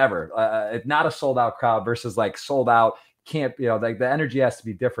 whatever, not a sold out crowd versus like sold out, can't, like the energy has to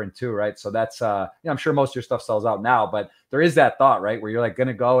be different too, right? So that's I'm sure most of your stuff sells out now, but there is that thought, right, where you're like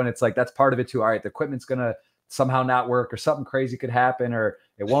gonna go and it's like that's part of it too. All right, the equipment's gonna somehow not work, or something crazy could happen, or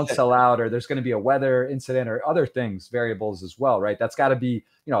it won't sell out, or there's going to be a weather incident, or other things, variables as well, right? That's got to be,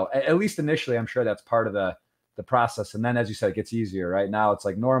 at least initially, I'm sure that's part of the process. And then, as you said, it gets easier, right? Now it's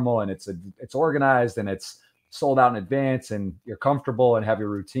like normal, and it's organized, and it's sold out in advance, and you're comfortable and have your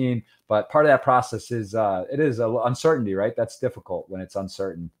routine. But part of that process is it is a uncertainty, right? That's difficult when it's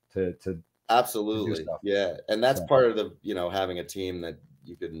uncertain to absolutely, to yeah. And that's part of the having a team that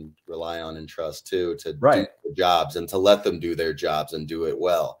you can rely on and trust too, to do their jobs and to let them do their jobs and do it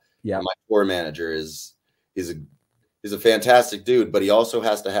well. Yeah. And my tour manager is a fantastic dude, but he also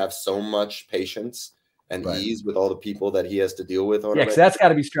has to have so much patience and ease with all the people that he has to deal with. Yeah, because that's got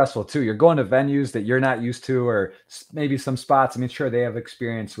to be stressful too. You're going to venues that you're not used to, or maybe some spots. I mean, sure, they have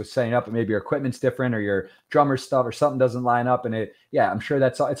experience with setting up, but maybe your equipment's different, or your drummer stuff, or something doesn't line up. And I'm sure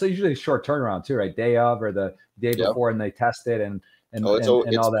that's all. It's usually a short turnaround too, right? Day of, or the day before, and they test it and it's all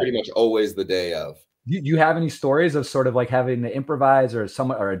that. Pretty much always the day of. Do you have any stories of sort of like having to improvise, or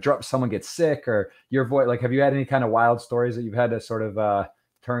someone gets sick, or your voice? Like, have you had any kind of wild stories that you've had to sort of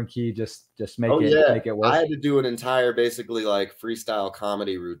turnkey just make it work? I had to do an entire basically like freestyle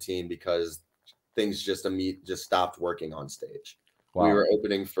comedy routine because things just stopped working on stage. Wow. We were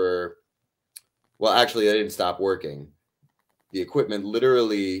opening for, well, actually I didn't stop working. The equipment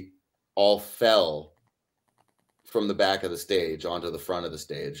literally all fell from the back of the stage onto the front of the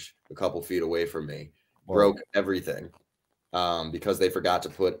stage a couple feet away from me. Wow. Broke everything because they forgot to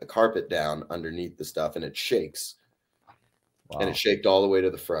put a carpet down underneath the stuff, and it shakes. Wow. And it shaked all the way to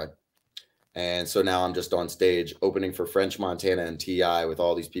the front. And so now I'm just on stage opening for French Montana and T.I. with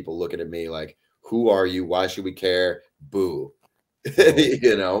all these people looking at me like, who are you? Why should we care? Boo.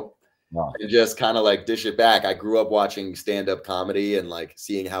 Wow. And just kind of like dish it back. I grew up watching stand-up comedy and like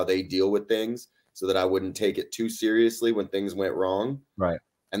seeing how they deal with things so that I wouldn't take it too seriously when things went wrong. Right.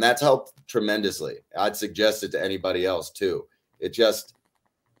 And that's helped tremendously. I'd suggest it to anybody else too. It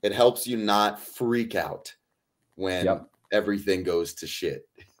helps you not freak out when everything goes to shit.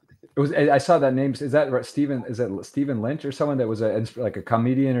 I saw that name. Is that Stephen? Is it Stephen Lynch or someone that was like a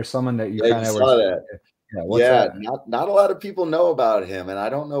comedian or someone that you kind of saw that? Yeah, not a lot of people know about him, and I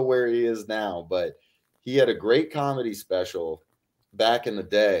don't know where he is now, but he had a great comedy special back in the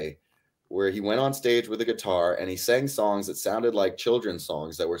day where he went on stage with a guitar and he sang songs that sounded like children's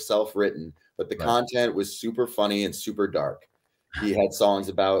songs that were self-written, but the content was super funny and super dark. He had songs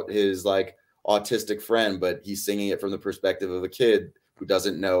about his like autistic friend, but he's singing it from the perspective of a kid who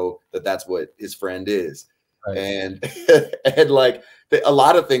doesn't know that that's what his friend is. Right. And like a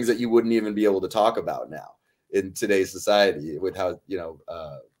lot of things that you wouldn't even be able to talk about now in today's society with how,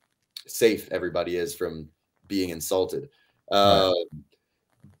 safe everybody is from being insulted. Right.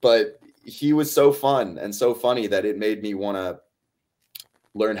 But he was so fun and so funny that it made me want to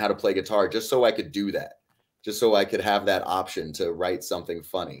learn how to play guitar just so I could do that, just so I could have that option to write something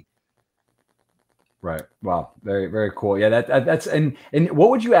funny. Right. Wow. Very, very cool. Yeah. That's and what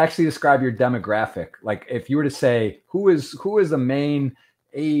would you actually describe your demographic? Like, if you were to say who is the main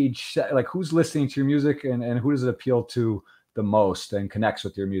age, like who's listening to your music, and who does it appeal to the most and connects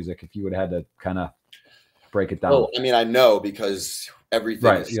with your music? If you would have had to kind of break it down. Oh, I mean, I know because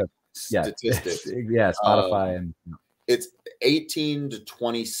everything is statistics. Yeah. Spotify and it's 18 to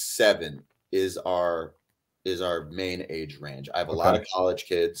 27 is our main age range. I have a lot of college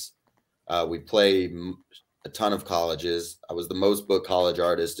kids. We play a ton of colleges. I was the most booked college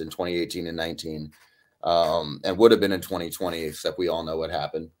artist in 2018 and 19, and would have been in 2020, except we all know what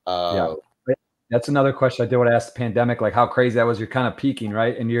happened. That's another question I did want to ask. The pandemic, like how crazy that was. You're kind of peaking,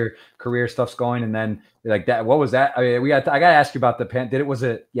 right, and your career stuff's going, and then like that. What was that? I mean, I got to ask you about the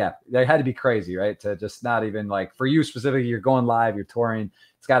that had to be crazy, right? To just not even like for you specifically, you're going live, you're touring.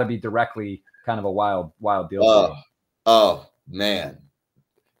 It's got to be directly kind of a wild deal. Oh man.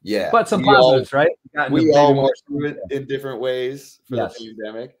 Yeah, but some positives, right? We all went through it in different ways for the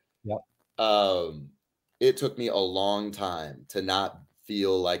pandemic. Yep. It took me a long time to not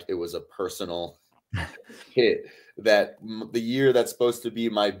feel like it was a personal hit. That the year that's supposed to be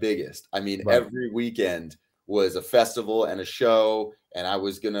my biggest. I mean, every weekend was a festival and a show, and I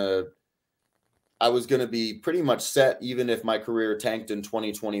was gonna be pretty much set, even if my career tanked in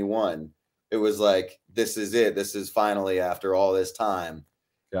 2021. It was like, this is it. This is finally after all this time.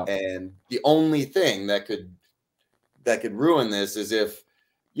 Yeah. And the only thing that could ruin this is if,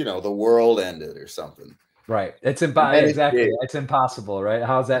 the world ended or something. Right. It's And then it exactly. did. It's impossible, right?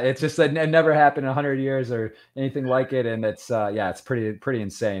 How's that? It's just that it never happened in 100 years or anything like it. And it's, yeah, it's pretty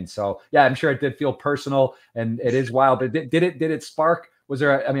insane. So yeah, I'm sure it did feel personal and it is wild, but did it spark? Was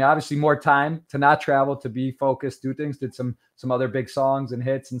there, I mean, obviously more time to not travel, to be focused, do things, did some other big songs and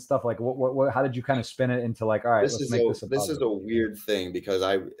hits and stuff like how did you kind of spin it into like, all right, let's make this a This is positive? a weird thing because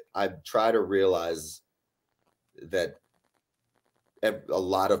I try to realize that a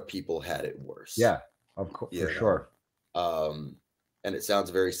lot of people had it worse. Yeah, of course, for sure. And it sounds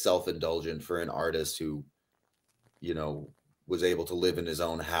very self-indulgent for an artist who, you know, was able to live in his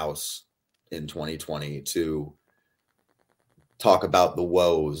own house in 2020 to talk about the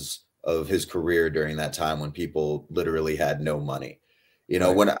woes of his career during that time when people literally had no money. You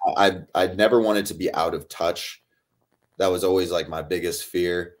know, Right. when I never wanted to be out of touch. That was always like my biggest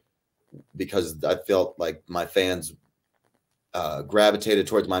fear because I felt like my fans gravitated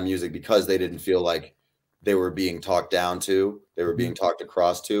towards my music because they didn't feel like they were being talked down to, they were being talked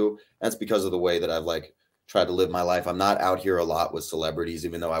across to. That's because of the way that I've like tried to live my life. I'm not out here a lot with celebrities,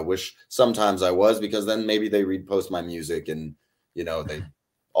 even though I wish sometimes I was, because then maybe they repost my music and, you know, they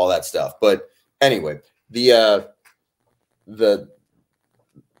all that stuff. But anyway, the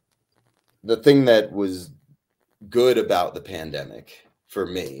thing that was good about the pandemic for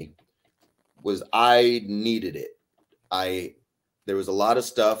me was I needed it. There was a lot of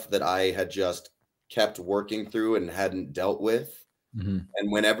stuff that I had just kept working through and hadn't dealt with. And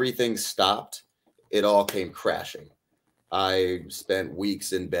when everything stopped, it all came crashing. I spent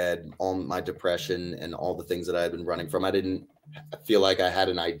weeks in bed on my depression and all the things that I had been running from. I didn't feel like I had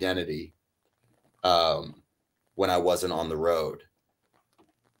an identity when I wasn't on the road.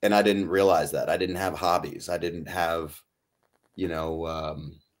 And I didn't realize that. I didn't have hobbies. I didn't have, you know,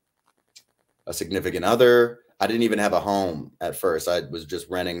 a significant other. I didn't even have a home at first. I was just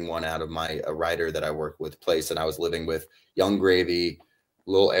renting one out of a writer that I work with place, and I was living with Young Gravy,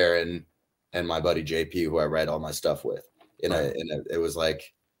 Lil Aaron, and my buddy JP, who I write all my stuff with. It was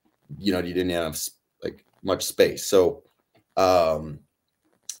like, you know, you didn't have like much space. So,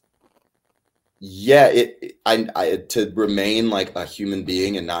 yeah, I to remain like a human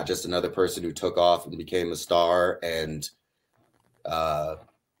being and not just another person who took off and became a star and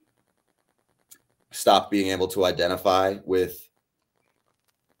stopped being able to identify with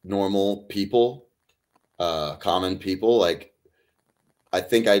normal people, common people. Like, I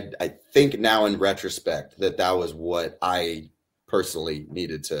think now in retrospect that was what I personally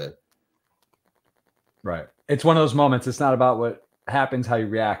needed to. Right. It's one of those moments. It's not about what happens, how you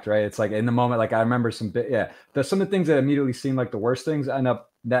react, right? It's like in the moment, like I remember some some of the things that immediately seem like the worst things end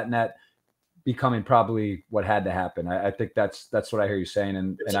up net becoming probably what had to happen. I think that's what I hear you saying.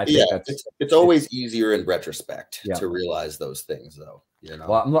 And I think it's always easier in retrospect to realize those things though. You know,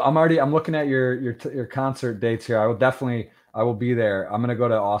 well, I'm looking at your concert dates here. I will be there. I'm going to go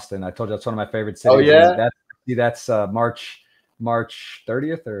to Austin. I told you that's one of my favorite cities. Oh yeah. That's March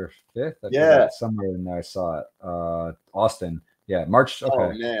 30th or 5th. Somewhere in there I saw it. Austin. Yeah, March. Okay.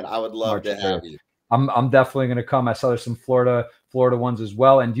 Oh man, I would love to have you. I'm definitely going to come. I saw there's some Florida ones as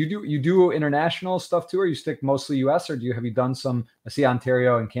well. And you do international stuff too, or you stick mostly US, or have you done some? I see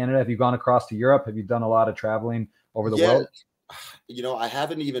Ontario and Canada. Have you gone across to Europe? Have you done a lot of traveling over the world? You know, I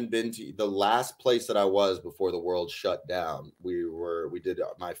haven't even been to the last place that I was before the world shut down. We did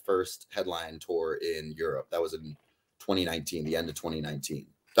my first headline tour in Europe. That was in 2019, the end of 2019.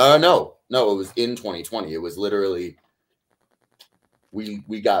 No, it was in 2020. It was literally.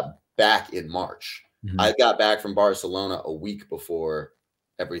 We got back in March. I got back from Barcelona a week before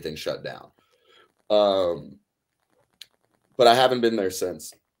everything shut down. But I haven't been there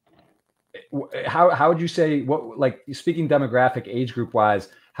since. How would you say, what, like, speaking demographic, age group wise,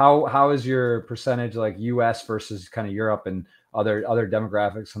 how is your percentage like US versus kind of Europe and other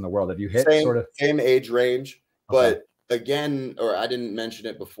demographics in the world? Have you hit same age range? Okay. But again, or I didn't mention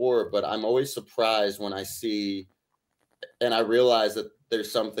it before, but I'm always surprised when I see, and I realize that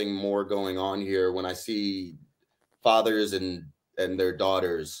there's something more going on here when I see fathers and their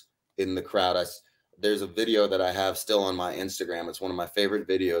daughters in the crowd. There's a video that I have still on my Instagram. It's one of my favorite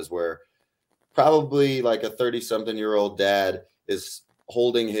videos where probably like a 30-something-year-old dad is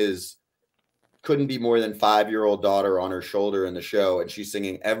holding his couldn't be more than 5-year-old daughter on her shoulder in the show, and she's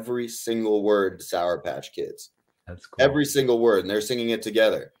singing every single word to Sour Patch Kids. That's cool. Every single word, and they're singing it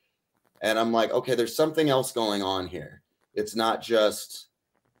together. And I'm like, okay, there's something else going on here. It's not just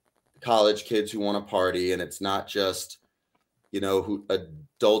college kids who want to party, and it's not just, you know,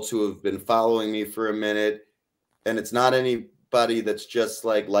 adults who have been following me for a minute, and it's not anybody that's just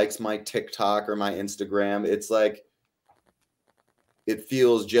like likes my TikTok or my Instagram. It's like, it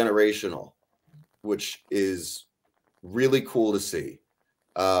feels generational. which is really cool to see.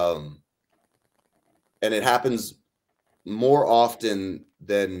 And it happens more often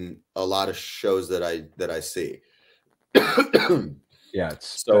than a lot of shows that I see. Yeah,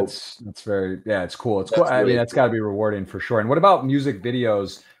 So that's very, yeah, it's cool. It's cool. that's I mean, really that's cool. got to be rewarding for sure. And what about music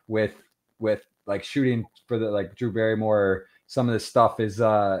videos with like shooting for the like Drew Barrymore? Some of this stuff is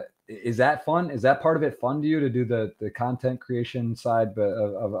that fun? Is that part of it fun to you to do the content creation side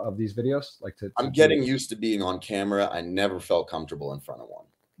of these videos? Like to I'm do. getting used to being on camera. I never felt comfortable in front of one.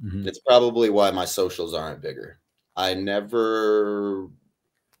 Mhm. It's probably why my socials aren't bigger. I'm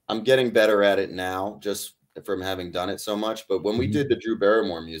getting better at it now just from having done it so much. But when we Mhm. did the Drew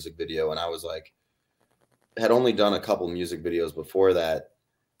Barrymore music video, and I was like, had only done a couple music videos before that,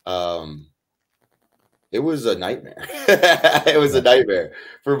 it was a nightmare. It was a nightmare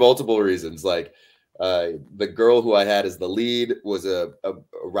for multiple reasons. Like the girl who I had as the lead was a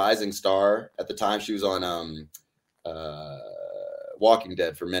rising star at the time. She was on uh, Walking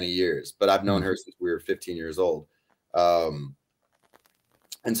Dead for many years, but I've known Mhm. her since we were 15 years old. And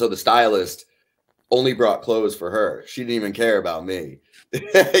so the stylist only brought clothes for her. She didn't even care about me,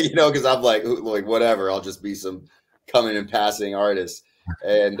 because I'm like whatever. I'll just be some coming and passing artist,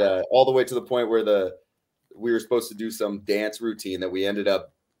 and all the way to the point where we were supposed to do some dance routine that we ended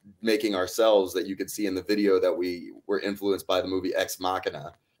up making ourselves that you could see in the video that we were influenced by the movie Ex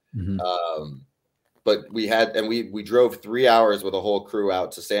Machina. Mhm. But we drove 3 hours with a whole crew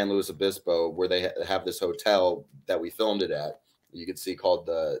out to San Luis Obispo, where they have this hotel that we filmed it at. You could see called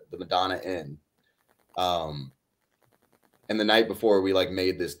the Madonna Inn. And the night before, we like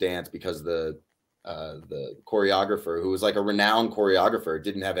made this dance because the choreographer, who was like a renowned choreographer,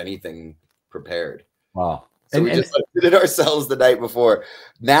 didn't have anything prepared. Wow. So we And just like, did it ourselves the night before.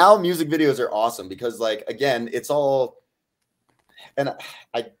 Now music videos are awesome because, like, again, it's all, and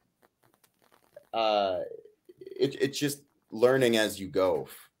it's just learning as you go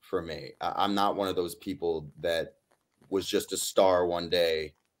for me. I'm not one of those people that was just a star one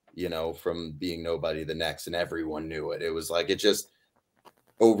day, from being nobody the next, and everyone knew it. It was like, it just,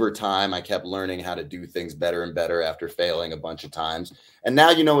 over time, I kept learning how to do things better and better after failing a bunch of times. And now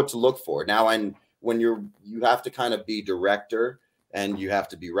you know what to look for. Now you have to kind of be director, and you have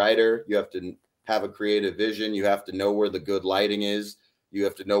to be writer. You have to have a creative vision. You have to know where the good lighting is. You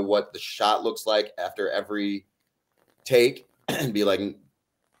have to know what the shot looks like after every take and be like,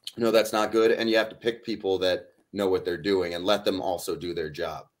 no, that's not good. And you have to pick people that know what they're doing and let them also do their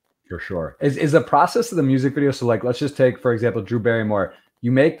job. for sure. Is the process of the music video, so like let's just take, for example, Drew Barrymore.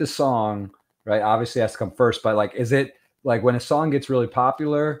 You make the song, right? Obviously it has to come first, but like is it like when a song gets really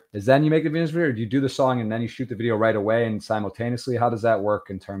popular, is then you make the music video, or do you do the song and then you shoot the video right away and simultaneously? How does that work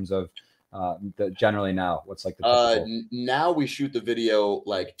in terms of generally now? What's like the typical? Now we shoot the video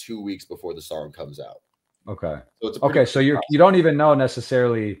like 2 weeks before the song comes out. Okay. So it's a Okay, pretty so you don't even know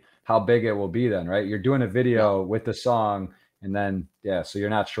necessarily how big it will be then, right? You're doing a video no. with the song, and then so you're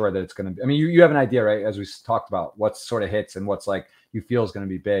not sure that it's going to be. I mean, you have an idea, right? As we talked about, what sort of hits and what's like you feel is going to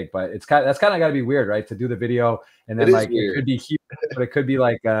be big, but that's kind of got to be weird, right? To do the video and then It is like it weird. could be huge, but it could be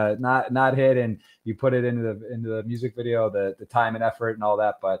like not hit, and you put it into the music video, the time and effort and all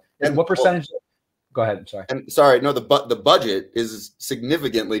that. But And what percentage? Go ahead. I'm sorry. And sorry, no, the budget is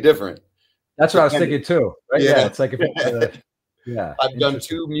significally different. That's what I was thinking too, right? Yeah, it's like if I've done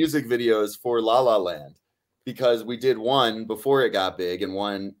 2 music videos for La La Land because we did one before it got big and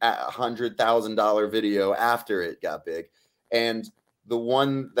one $100,000 video after it got big. And the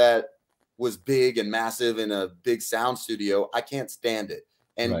one that was big and massive in a big sound studio, I can't stand it.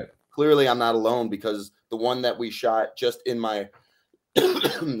 And clearly I'm not alone, because the one that we shot just in my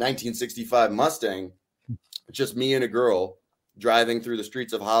 1965 Mustang, just me and a girl driving through the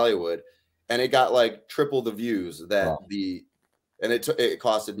streets of Hollywood, and it got like triple the views that and it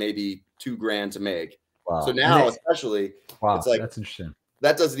costed maybe $2,000 to make. Wow. So now, especially, it's like, that's interesting.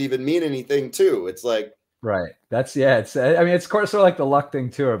 That doesn't even mean anything too. It's like, right. It's I mean, it's sort of like the luck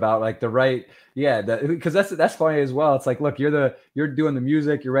thing too, about like the right. Yeah. Because that's funny as well. It's like, look, you're doing the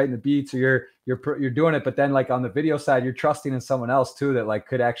music, you're writing the beats, or you're doing it. But then like on the video side, you're trusting in someone else too, that like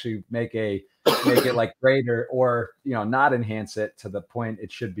could actually make it like greater, or, not enhance it to the point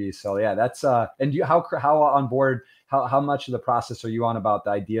it should be. So yeah, that's and how on board, how much of the process are you on about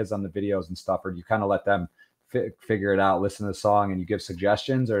the ideas on the videos and stuff? Or do you kind of let them figure it out, listen to the song, and you give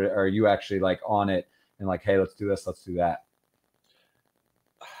suggestions, or are you actually like on it and like, hey, let's do this, let's do that?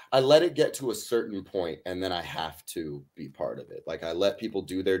 I let it get to a certain point, and then I have to be part of it. Like, I let people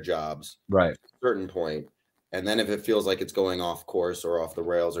do their jobs right to a certain point, and then if it feels like it's going off course or off the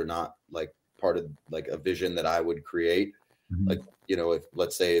rails, or not like part of like a vision that I would create, Mhm. Like, you know, if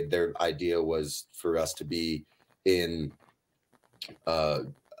let's say their idea was for us to be in uh,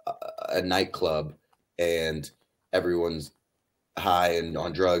 a nightclub and everyone's high and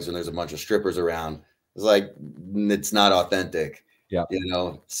on drugs and there's a bunch of strippers around, it's like it's not authentic. Yeah. You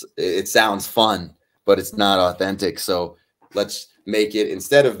know, it sounds fun, but it's not authentic. So let's make it,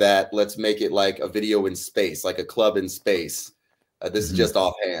 instead of that, let's make it like a video in space, like a club in space. This is Mhm. just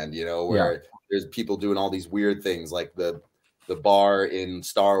offhand, you know, Yeah. where there's people doing all these weird things, like the bar in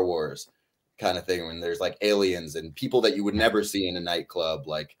Star Wars kind of thing, when there's like aliens and people that you would never see in a nightclub,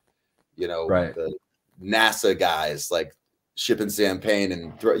 like, you know, Right. the NASA guys, like shipping champagne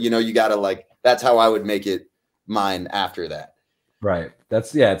and you know, you gotta, like, that's how I would make it mine after that. Right.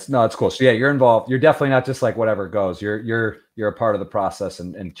 That's yeah, it's cool. So yeah, you're involved. You're definitely not just like whatever goes. You're a part of the process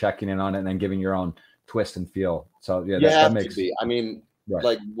and checking in on it and then giving your own twist and feel. So yeah, You that have to makes be. I mean, right.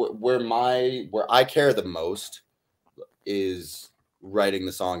 like where I care the most is writing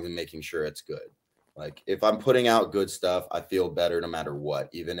the songs and making sure it's good. Like if I'm putting out good stuff, I feel better no matter what,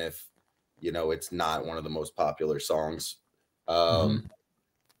 even if, you know, it's not one of the most popular songs. Mhm.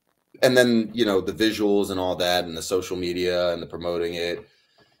 And then, you know, the visuals and all that and the social media and the promoting it.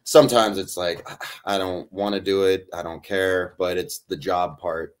 Sometimes it's like, I don't want to do it. I don't care, but it's the job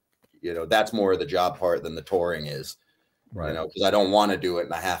part. You know, that's more of the job part than the touring is, you Right. know, because I don't want to do it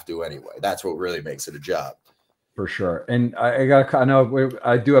and I have to anyway. That's what really makes it a job. For sure. And I know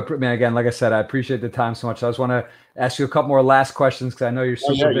I do, man, again, like I said, I appreciate the time so much. I just want to ask you a couple more last questions because I know you're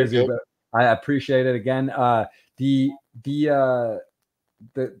Oh, yeah, super you're busy, good. but I appreciate it again. The, the, uh,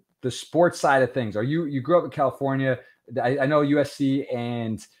 the sports side of things. You grew up in California? I know USC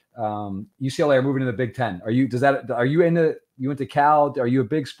and UCLA are moving to the Big Ten. Are you into, you went to Cal? Are you a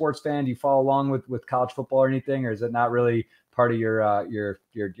big sports fan? Do you follow along with college football or anything, or is it not really part of your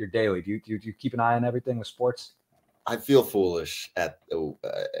daily? Do you keep an eye on everything with sports? I feel foolish at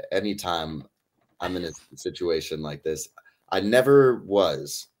any time I'm in a situation like this. I never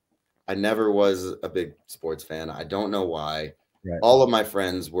was. I never was a big sports fan. I don't know why. Right. All of my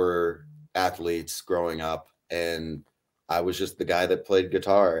friends were athletes growing up, and I was just the guy that played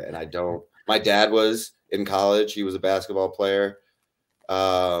guitar. And I don't. My dad was in college. He was a basketball player.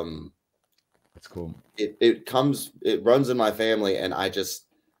 Um, That's cool. it runs in my family, and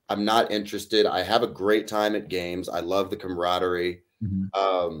I'm not interested. I have a great time at games. I love the camaraderie. Mhm.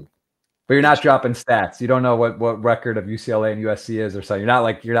 Um, But you're it not dropping stats. You don't know what record of UCLA and USC is or so. You're not.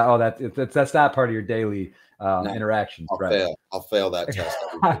 Oh, that's not part of your daily no, interactions, I'll right? fail. I'll fail that test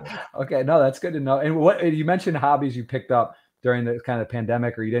every day. Okay, no, that's good to know. And what you mentioned hobbies you picked up during the kind of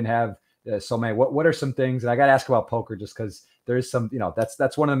pandemic, or you didn't have so many. What are some things? And I got to ask about poker just because there is some.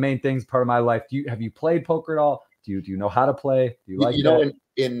 That's one of the main things. Part of my life. Have you played poker at all? Do you know how to play? Do you like You know, that?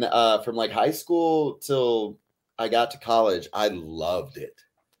 in from like high school till I got to college, I loved it.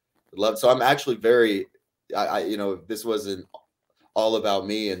 So I'm actually very, you know, if this wasn't all about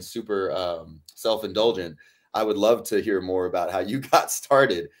me and super self-indulgent, I would love to hear more about how you got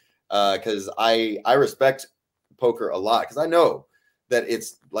started, because I respect poker a lot, because I know that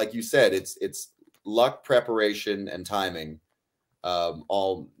it's like you said, it's luck, preparation, and timing,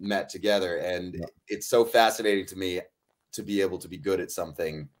 all met together, and Yeah. it's so fascinating to me to be able to be good at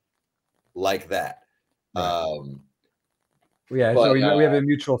something like that. Right. Um, Yeah, so but we have a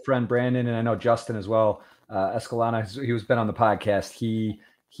mutual friend, Brandon, and I know Justin as well. Escalana, he was been on the podcast.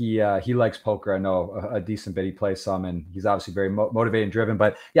 He likes poker. I know a decent bit. He plays some, and he's obviously very motivated and driven.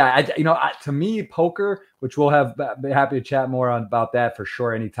 But yeah, to me, poker, which we'll have be happy to chat more on about that for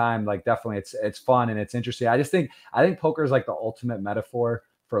sure anytime. Like definitely, it's fun and it's interesting. I think poker is like the ultimate metaphor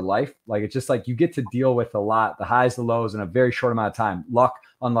for life. Like it's just like you get to deal with a lot, the highs, the lows in a very short amount of time. Luck,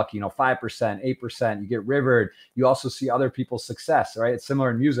 unlucky, 5%, 8%. You get rivered. You also see other people's success, right? It's similar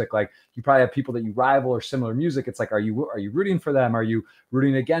in music. Like you probably have people that you rival or similar music. It's like, are you rooting for them? Are you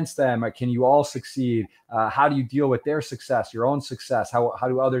rooting against them? Can you all succeed? How do you deal with their success, your own success? How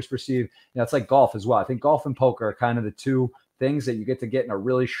do others perceive? It's like golf as well. I think golf and poker are kind of the two things that you get to get in a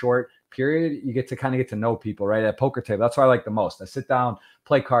really short period. You get to kind of get to know people, right? At poker table. That's what I like the most. I sit down,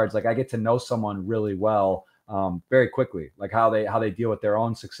 play cards. Like I get to know someone really well. Very quickly, like how they deal with their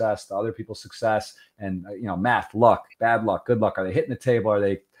own success, the other people's success, and math, luck, bad luck, good luck. Are they hitting the table? Are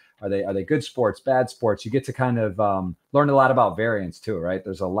they good sports, bad sports? You get to kind of learn a lot about variance too, right?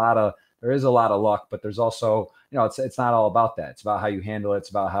 There is a lot of luck, but there's also it's not all about that. It's about how you handle it. It's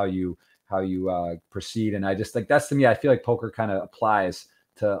about how you proceed. And I just like that's to me. I feel like poker kind of applies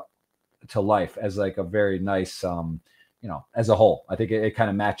to life as like a very nice you know, as a whole. I think it kind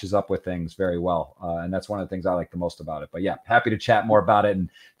of matches up with things very well. And that's one of the things I like the most about it. But yeah, happy to chat more about it and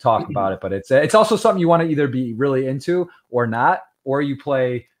talk about it. But it's also something you want to either be really into or not, or you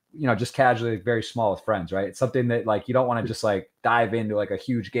play, you know, just casually, like, very small with friends, right? It's something that like you don't want to just like dive into like a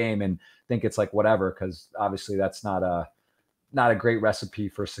huge game and think it's like whatever, because obviously that's not a great recipe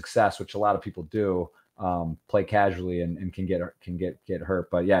for success, which a lot of people do. Play casually and can get hurt.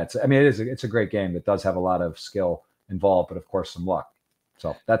 But yeah, it's a great game that does have a lot of skill involved, but of course some luck.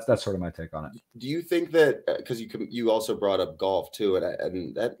 So that's sort of my take on it. Do you think that because you also brought up golf too,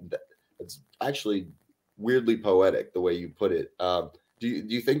 and that it's actually weirdly poetic the way you put it. Do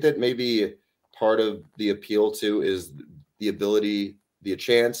you think that maybe part of the appeal too is the ability, the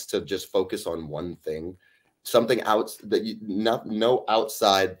chance to just focus on one thing, something out that no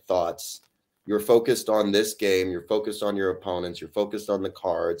outside thoughts. You're focused on this game. You're focused on your opponents. You're focused on the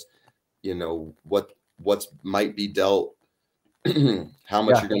cards. You know what's might be dealt, how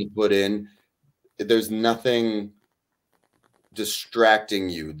much you're going to put in. There's nothing distracting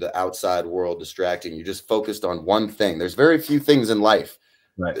you, the outside world distracting you. Just focused on one thing. There's very few things in life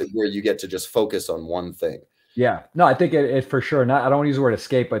where you get to just focus on one thing. Yeah, no, I think it for sure. Not, I don't want to use the word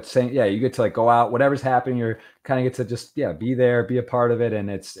escape, but saying, yeah, you get to like go out, whatever's happening, you're kind of get to just, be there, be a part of it. And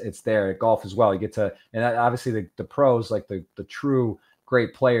it's there at golf as well. You get to, and obviously the pros, like the true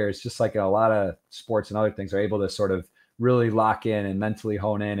great players, just like in a lot of sports and other things, are able to sort of really lock in and mentally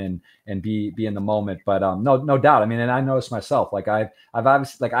hone in and be in the moment. But no doubt. I mean, and I noticed myself, like I've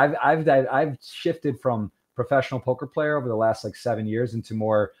obviously, like I've shifted from professional poker player over the last like 7 years into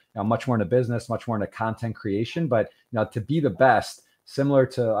more, much more into business, much more into content creation. But to be the best, similar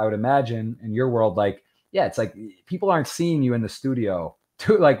to, I would imagine in your world, like, yeah, it's like people aren't seeing you in the studio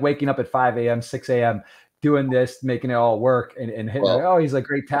to like waking up at 5 a.m., 6 a.m., doing this, making it all work and hitting, like, oh, he's like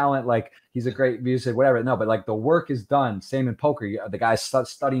great talent, like he's a great musician, whatever. No, but like the work is done. Same in poker. The guy's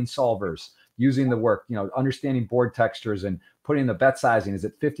studying solvers, using the work, understanding board textures and putting the bet sizing. Is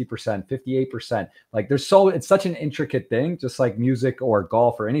it 50%, 58%? Like it's such an intricate thing, just like music or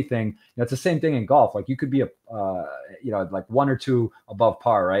golf or anything. It's the same thing in golf. Like you could be like one or two above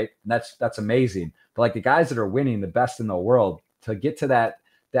par, right? And that's amazing. But like the guys that are winning, the best in the world, to get to that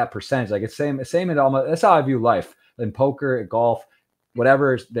percentage, like it's same in almost, that's how I view life in poker, at golf,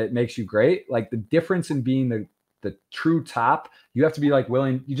 whatever that makes you great. Like the difference in being the true top, you have to be like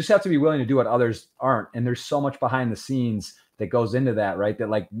willing, you just have to be willing to do what others aren't. And there's so much behind the scenes that goes into that, right?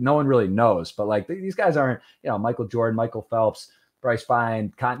 That like no one really knows, but like these guys aren't, Michael Jordan, Michael Phelps, Bryce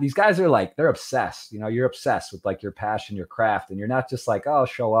Fine, these guys are like, they're obsessed, you're obsessed with like your passion, your craft. And you're not just like, oh,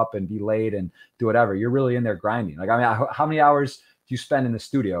 show up and be late and do whatever. You're really in there grinding. Like, I mean, how many hours do you spend in the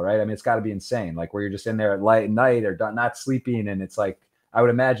studio, right? I mean, it's gotta be insane. Like where you're just in there at night or not sleeping. And it's like, I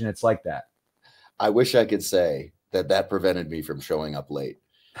would imagine it's like that. I wish I could say that prevented me from showing up late.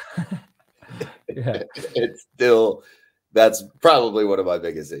 Yeah. It's still, that's probably one of my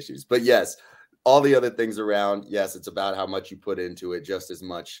biggest issues. But yes, all the other things around, yes, it's about how much you put into it, just as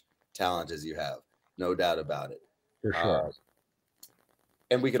much talent as you have. No doubt about it. For sure.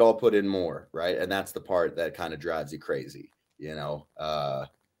 And we could all put in more, right? And that's the part that kind of drives you crazy, because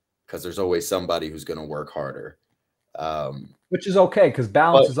there's always somebody who's going to work harder. Which is okay, because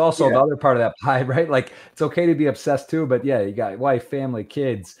balance is also the other part of that pie, right? Like it's okay to be obsessed too, but yeah, you got wife, family,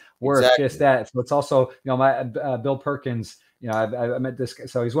 kids, work, just that. So it's also, my Bill Perkins, I met this guy,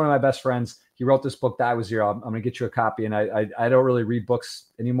 so he's one of my best friends. He wrote this book, Die Was Zero. I'm gonna get you a copy, and I don't really read books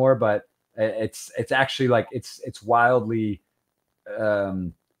anymore, but it's actually like it's wildly,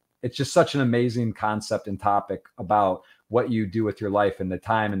 it's just such an amazing concept and topic about what you do with your life and the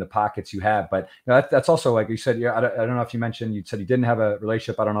time and the pockets you have. But that's also, like you said, I don't know if you mentioned, you said you didn't have a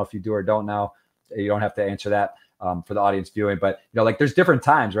relationship. I don't know if you do or don't now. You don't have to answer that for the audience viewing, but like there's different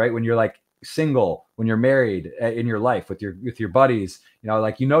times, right? When you're like single, when you're married in your life with your buddies,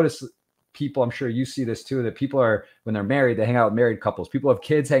 like you notice people, I'm sure you see this too, that people are, when they're married, they hang out with married couples. People have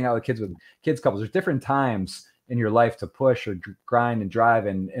kids, hang out with kids couples. There's different times in your life to push or grind and drive.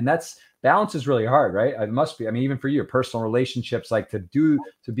 And that's, balance is really hard, right? It must be. I mean, even for you, personal relationships, like to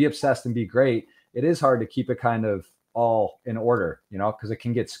be obsessed and be great, it is hard to keep it kind of all in order, because it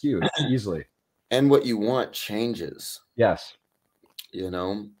can get skewed easily. And what you want changes. Yes.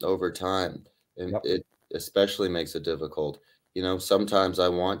 Over time. And it especially makes it difficult. Sometimes I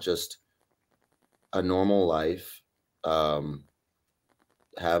want just a normal life. I'm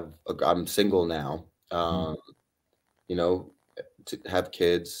single now. To have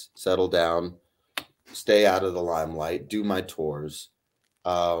kids, settle down, stay out of the limelight, do my tours,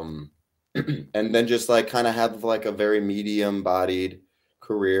 and then just like kind of have like a very medium bodied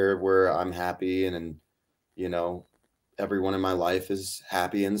career where I'm happy and everyone in my life is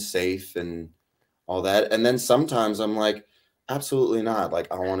happy and safe and all that. And then sometimes I'm like, absolutely not.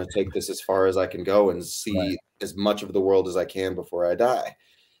 Like, I want to take this as far as I can go and see as much of the world as I can before I die.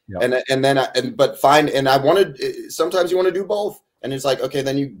 Yep. And I wanted, sometimes you want to do both. And it's like, okay,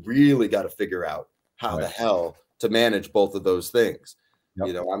 then you really got to figure out how the hell to manage both of those things. Yep.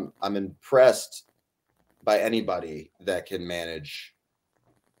 You know, I'm impressed by anybody that can manage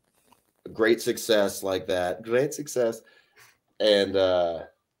great success like that, great success, and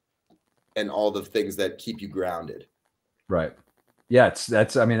all the things that keep you grounded. Right. Yeah,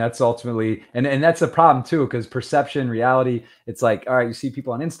 that's ultimately, and that's a problem too, because perception, reality, it's like, all right, you see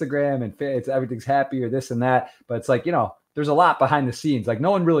people on Instagram and it's everything's happy or this and that, but it's like, you know, there's a lot behind the scenes. Like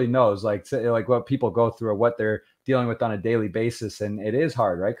no one really knows like what people go through or what they're dealing with on a daily basis, and it is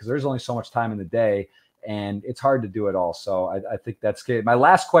hard, right? Because there's only so much time in the day, and it's hard to do it all. So I think that's good. My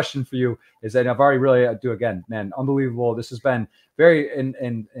last question for you is that I've already really again, man, unbelievable. This has been very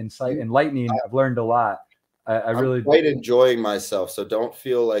enlightening. I've learned a lot. I'm really quite enjoying myself, so don't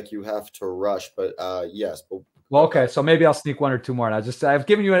feel like you have to rush. But yes. Well, okay, so maybe I'll sneak one or two more, and I've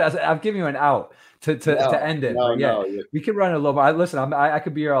given you an out to end it. No, we can run a little bit. Listen, I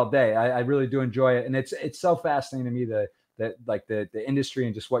could be here all day. I really do enjoy it, and it's so fascinating to me the industry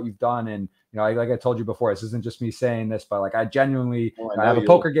and just what you've done. And you know, like I told you before, this isn't just me saying this, but like I genuinely, I have a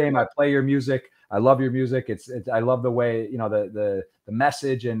poker game. I play your music. I love your music. It's I love the way, you know, the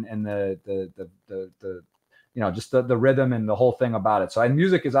message and the you know, just the rhythm and the whole thing about it. So, and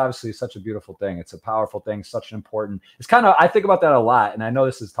music is obviously such a beautiful thing. It's a powerful thing, such an important, it's kind of, I think about that a lot. And I know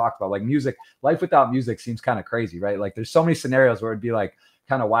this is talked about, like music, life without music seems kind of crazy, right? Like there's so many scenarios where it'd be like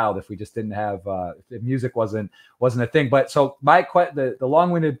kind of wild if we just didn't have, if music wasn't a thing. But so the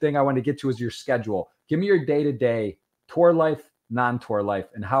long-winded thing I wanted to get to is your schedule. Give me your day-to-day tour life, non-tour life,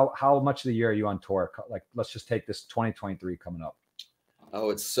 and how much of the year are you on tour? Like, let's just take this 2023 coming up. Oh,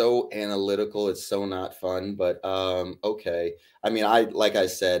 it's so analytical. It's so not fun, but okay. I mean, like I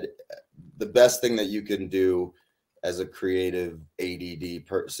said, the best thing that you can do as a creative ADD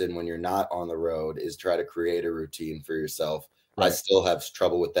person when you're not on the road is try to create a routine for yourself. Right. I still have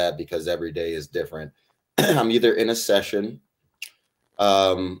trouble with that because every day is different. I'm either in a session,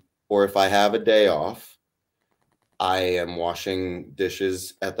 or if I have a day off, I am washing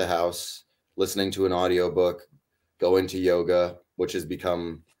dishes at the house, listening to an audiobook, going to yoga, which has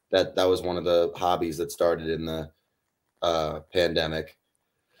become that was one of the hobbies that started in the pandemic.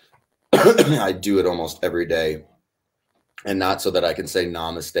 I do it almost every day, and not so that I can say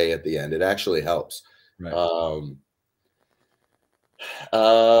namaste at the end. It actually helps. Right.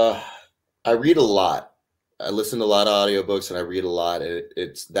 I read a lot. I listen to a lot of audiobooks and I read a lot.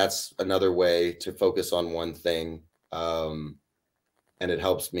 That's another way to focus on one thing. And it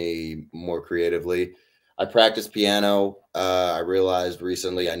helps me more creatively. I practice piano. I realized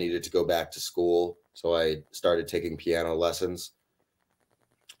recently I needed to go back to school, so I started taking piano lessons.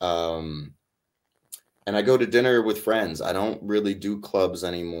 And I go to dinner with friends. I don't really do clubs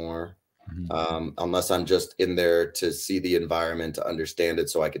anymore, unless I'm just in there to see the environment, to understand it,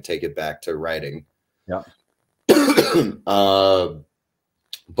 so I could take it back to writing. Yeah. But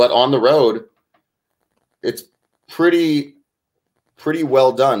on the road, it's pretty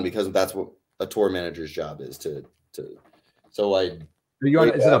well done, because that's what a tour manager's job is to so I are you on,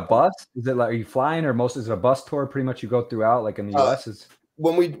 is it a bus? Is it like, are you flying, or is it a bus tour? Pretty much you go throughout, like in the US is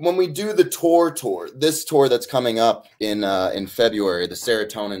when we do the tour, this tour that's coming up in February, the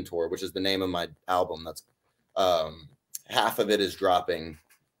Serotonin tour, which is the name of my album, that's half of it is dropping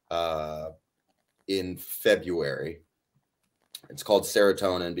in February. It's called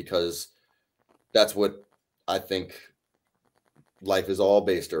Serotonin because that's what I think life is all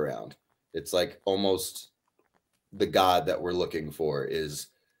based around. It's like almost the God that we're looking for is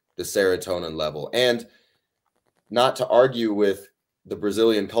the serotonin level. And not to argue with the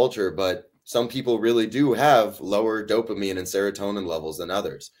Brazilian culture, but some people really do have lower dopamine and serotonin levels than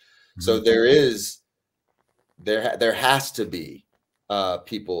others. Mm-hmm. So there has to be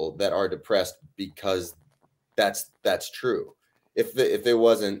people that are depressed, because that's true. If it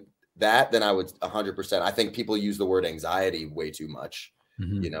wasn't that, then I would 100%. I think people use the word anxiety way too much.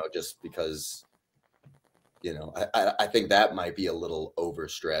 You know, just because, you know, I think that might be a little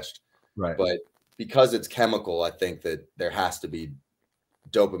overstretched, right? But because it's chemical, I think that there has to be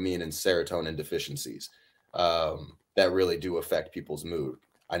dopamine and serotonin deficiencies that really do affect people's mood.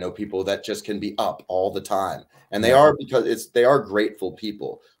 I know people that just can be up all the time, and they are, because they are grateful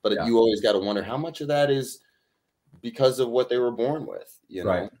people, but you always got to wonder how much of that is because of what they were born with, you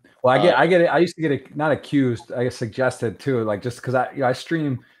know? Right. Well, I get it. I used to get not accused, I guess suggested too, like just because I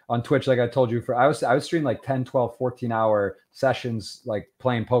stream on Twitch, like I told you, I would stream like 10, 12, 14-hour sessions, like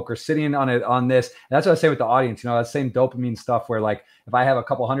playing poker, sitting on it on this. And that's what I say with the audience, that same dopamine stuff where like if I have a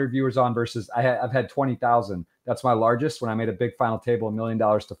couple hundred viewers on versus I've had 20,000. That's my largest when I made a big final table, $1 million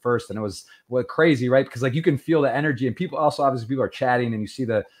to first. And it was crazy, right? Because like you can feel the energy and people also, obviously people are chatting and you see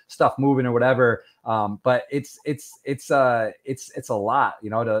the stuff moving or whatever. But it's a lot,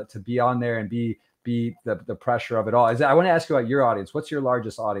 to be on there and be the pressure of it all. I want to ask you about your audience. What's your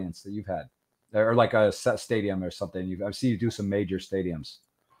largest audience that you've had, or like a set stadium or something? I've seen you do some major stadiums.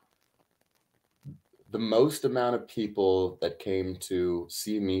 The most amount of people that came to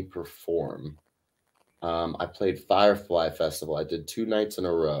see me perform. I played Firefly Festival. I did 2 nights in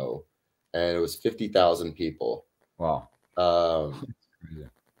a row, and it was 50,000 people. Wow.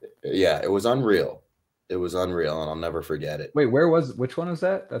 Yeah, it was unreal. It was unreal, and I'll never forget it. Wait, which one was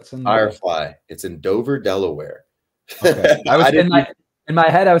that? That's in Firefly. It's in Dover, Delaware. Okay. I was in my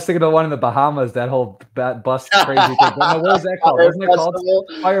head, I was thinking of the one in the Bahamas, that whole bus crazy thing. But no, what was that called? Wasn't it called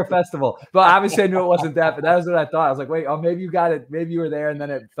Fire Festival? But obviously I knew it wasn't that, but that was what I thought. I was like, wait, maybe you got it. Maybe you were there and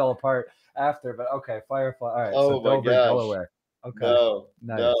then it fell apart after. But okay, Firefly. All right. Oh, so Dover, Delaware. Okay.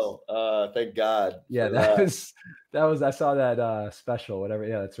 No. Thank God. Yeah, that was I saw that special, whatever.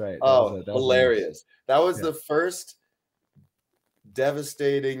 Yeah, that's right. That was hilarious. That was the first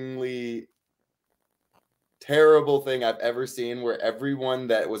devastatingly terrible thing I've ever seen, where everyone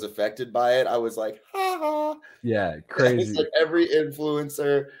that was affected by it, I was like, ha ha. Yeah, crazy. Like every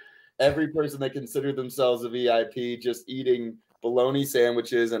influencer, every person that considered themselves a VIP, just eating bologna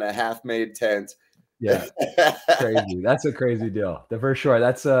sandwiches in a half-made tent. Yeah, crazy. That's a crazy deal. For sure.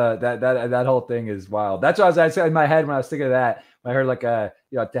 That's that whole thing is wild. That's what I was in my head when I was thinking of that. When I heard like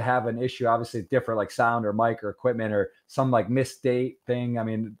to have an issue, obviously different, like sound or mic or equipment or some like missed date thing. I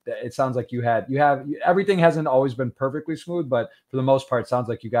mean, it sounds like you have everything hasn't always been perfectly smooth, but for the most part, it sounds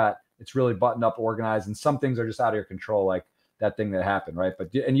like it's really buttoned up, organized, and some things are just out of your control, like that thing that happened, right?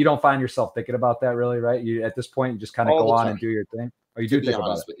 And you don't find yourself thinking about that really, right? You at this point, you just kind of go on and do your thing. Or you do think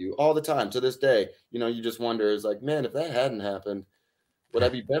about it? With you all the time to this day, you just wonder, is like, man, if that hadn't happened, would I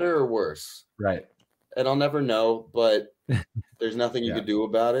be better or worse? Right. And I'll never know, but there's nothing you could do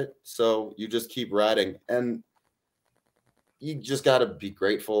about it. So you just keep riding, and you just got to be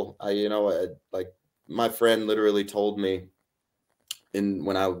grateful. Like my friend literally told me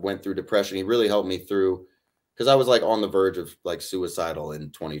when I went through depression, he really helped me through, because I was like on the verge of like suicidal in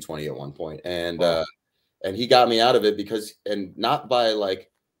 2020 at one point. And he got me out of it and not by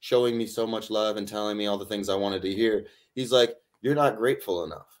like showing me so much love and telling me all the things I wanted to hear. He's like, you're not grateful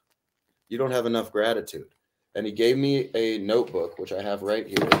enough. You don't have enough gratitude. And he gave me a notebook, which I have right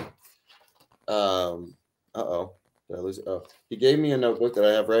here. Did I lose it? Oh, he gave me a notebook that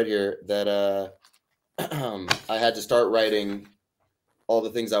I have right here that I had to start writing all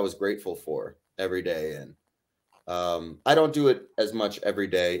the things I was grateful for every day. And I don't do it as much every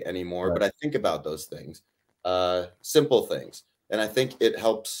day anymore, right. But I think about those things, simple things. And I think it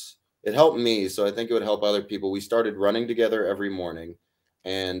helped me. So I think it would help other people. We started running together every morning,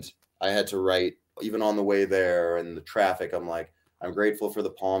 and I had to write, even on the way there and the traffic, I'm like, I'm grateful for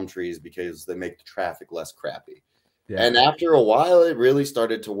the palm trees because they make the traffic less crappy. Yeah. And after a while, it really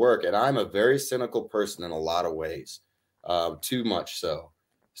started to work. And I'm a very cynical person in a lot of ways, too much so.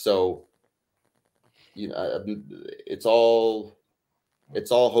 So, it's all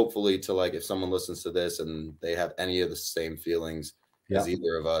hopefully to, like, if someone listens to this and they have any of the same feelings as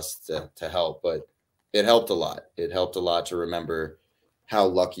either of us, to help. But it helped a lot. It helped a lot to remember how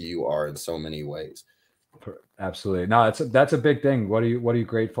lucky you are in so many ways. Absolutely. No, that's a big thing. What are you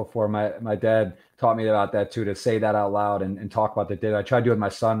grateful for? My dad taught me about that too, to say that out loud and talk about the day. I try to do it with my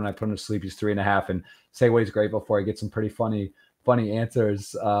son when I put him to sleep. He's 3.5, and say what he's grateful for. He gets some pretty funny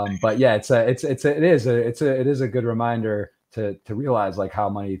answers. But yeah, it is a good reminder to realize like how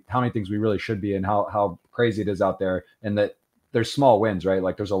many things we really should be, and how crazy it is out there, and that there's small wins, right?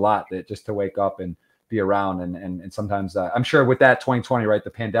 Like there's a lot that just to wake up and be around. And sometimes I'm sure with that 2020, right, the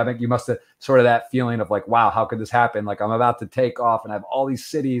pandemic, you must have sort of that feeling of like, wow, how could this happen? Like I'm about to take off and I have all these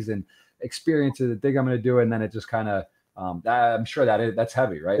cities and experiences, I think I'm going to do it. And then it just kind of, I'm sure that's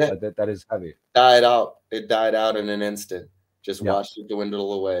heavy, right? Yeah. That is heavy. It died out in an instant. Just watched it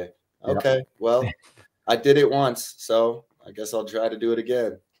dwindle away. Okay. Well, I did it once, so I guess I'll try to do it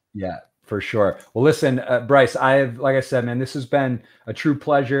again. Yeah. For sure. Well, listen, Bryce, like I said, man, this has been a true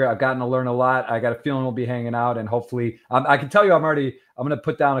pleasure. I've gotten to learn a lot. I got a feeling we'll be hanging out, and hopefully I can tell you I'm going to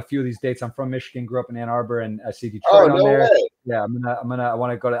put down a few of these dates. I'm from Michigan, grew up in Ann Arbor, and I see Detroit on there. Way. Yeah. I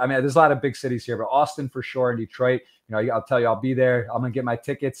want to go to, I mean, there's a lot of big cities here, but Austin for sure, and Detroit, I'll tell you, I'll be there. I'm going to get my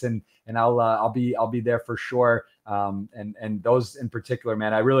tickets and I'll be there for sure. And those in particular,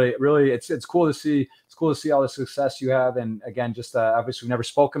 man, I really, it's cool to see. It's cool to see all the success you have. And again, just obviously we've never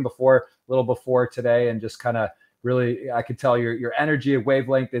spoken before, a little before today, and just kind of really, I could tell your energy and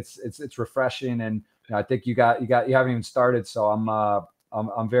wavelength. It's refreshing, and I think you haven't even started. So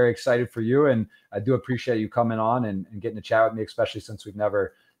I'm very excited for you, and I do appreciate you coming on and getting to chat with me, especially since we've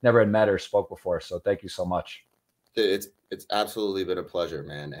never had met or spoke before. So thank you so much. It's absolutely been a pleasure,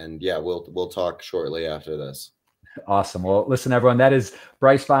 man. And yeah, we'll talk shortly after this. Awesome. Well, listen, everyone, that is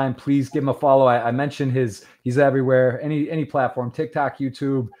Bryce Fine. Please give him a follow. I mentioned he's everywhere, any platform, TikTok,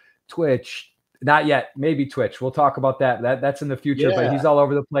 YouTube, Twitch. Not yet, maybe Twitch. We'll talk about that. That's in the future, but he's all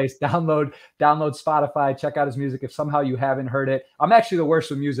over the place. Download Spotify, check out his music. If somehow you haven't heard it, I'm actually the worst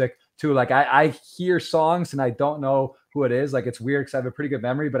with music too. Like I hear songs and I don't know who it is. Like it's weird because I have a pretty good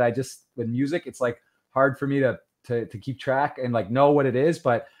memory, but with music, it's like hard for me to keep track and like know what it is.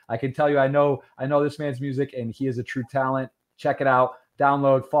 But I can tell you, I know this man's music, and he is a true talent. Check it out,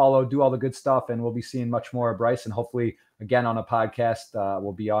 download, follow, do all the good stuff. And we'll be seeing much more of Bryce, and hopefully again on a podcast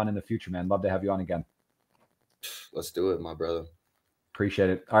we'll be on in the future, man. Love to have you on again. Let's do it, my brother. Appreciate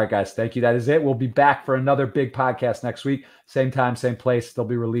it. All right, guys. Thank you. That is it. We'll be back for another big podcast next week. Same time, same place. They'll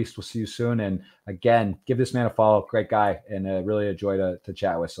be released. We'll see you soon. And again, give this man a follow. Great guy, and really enjoy to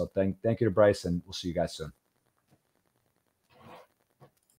chat with. So thank you to Bryce, and we'll see you guys soon.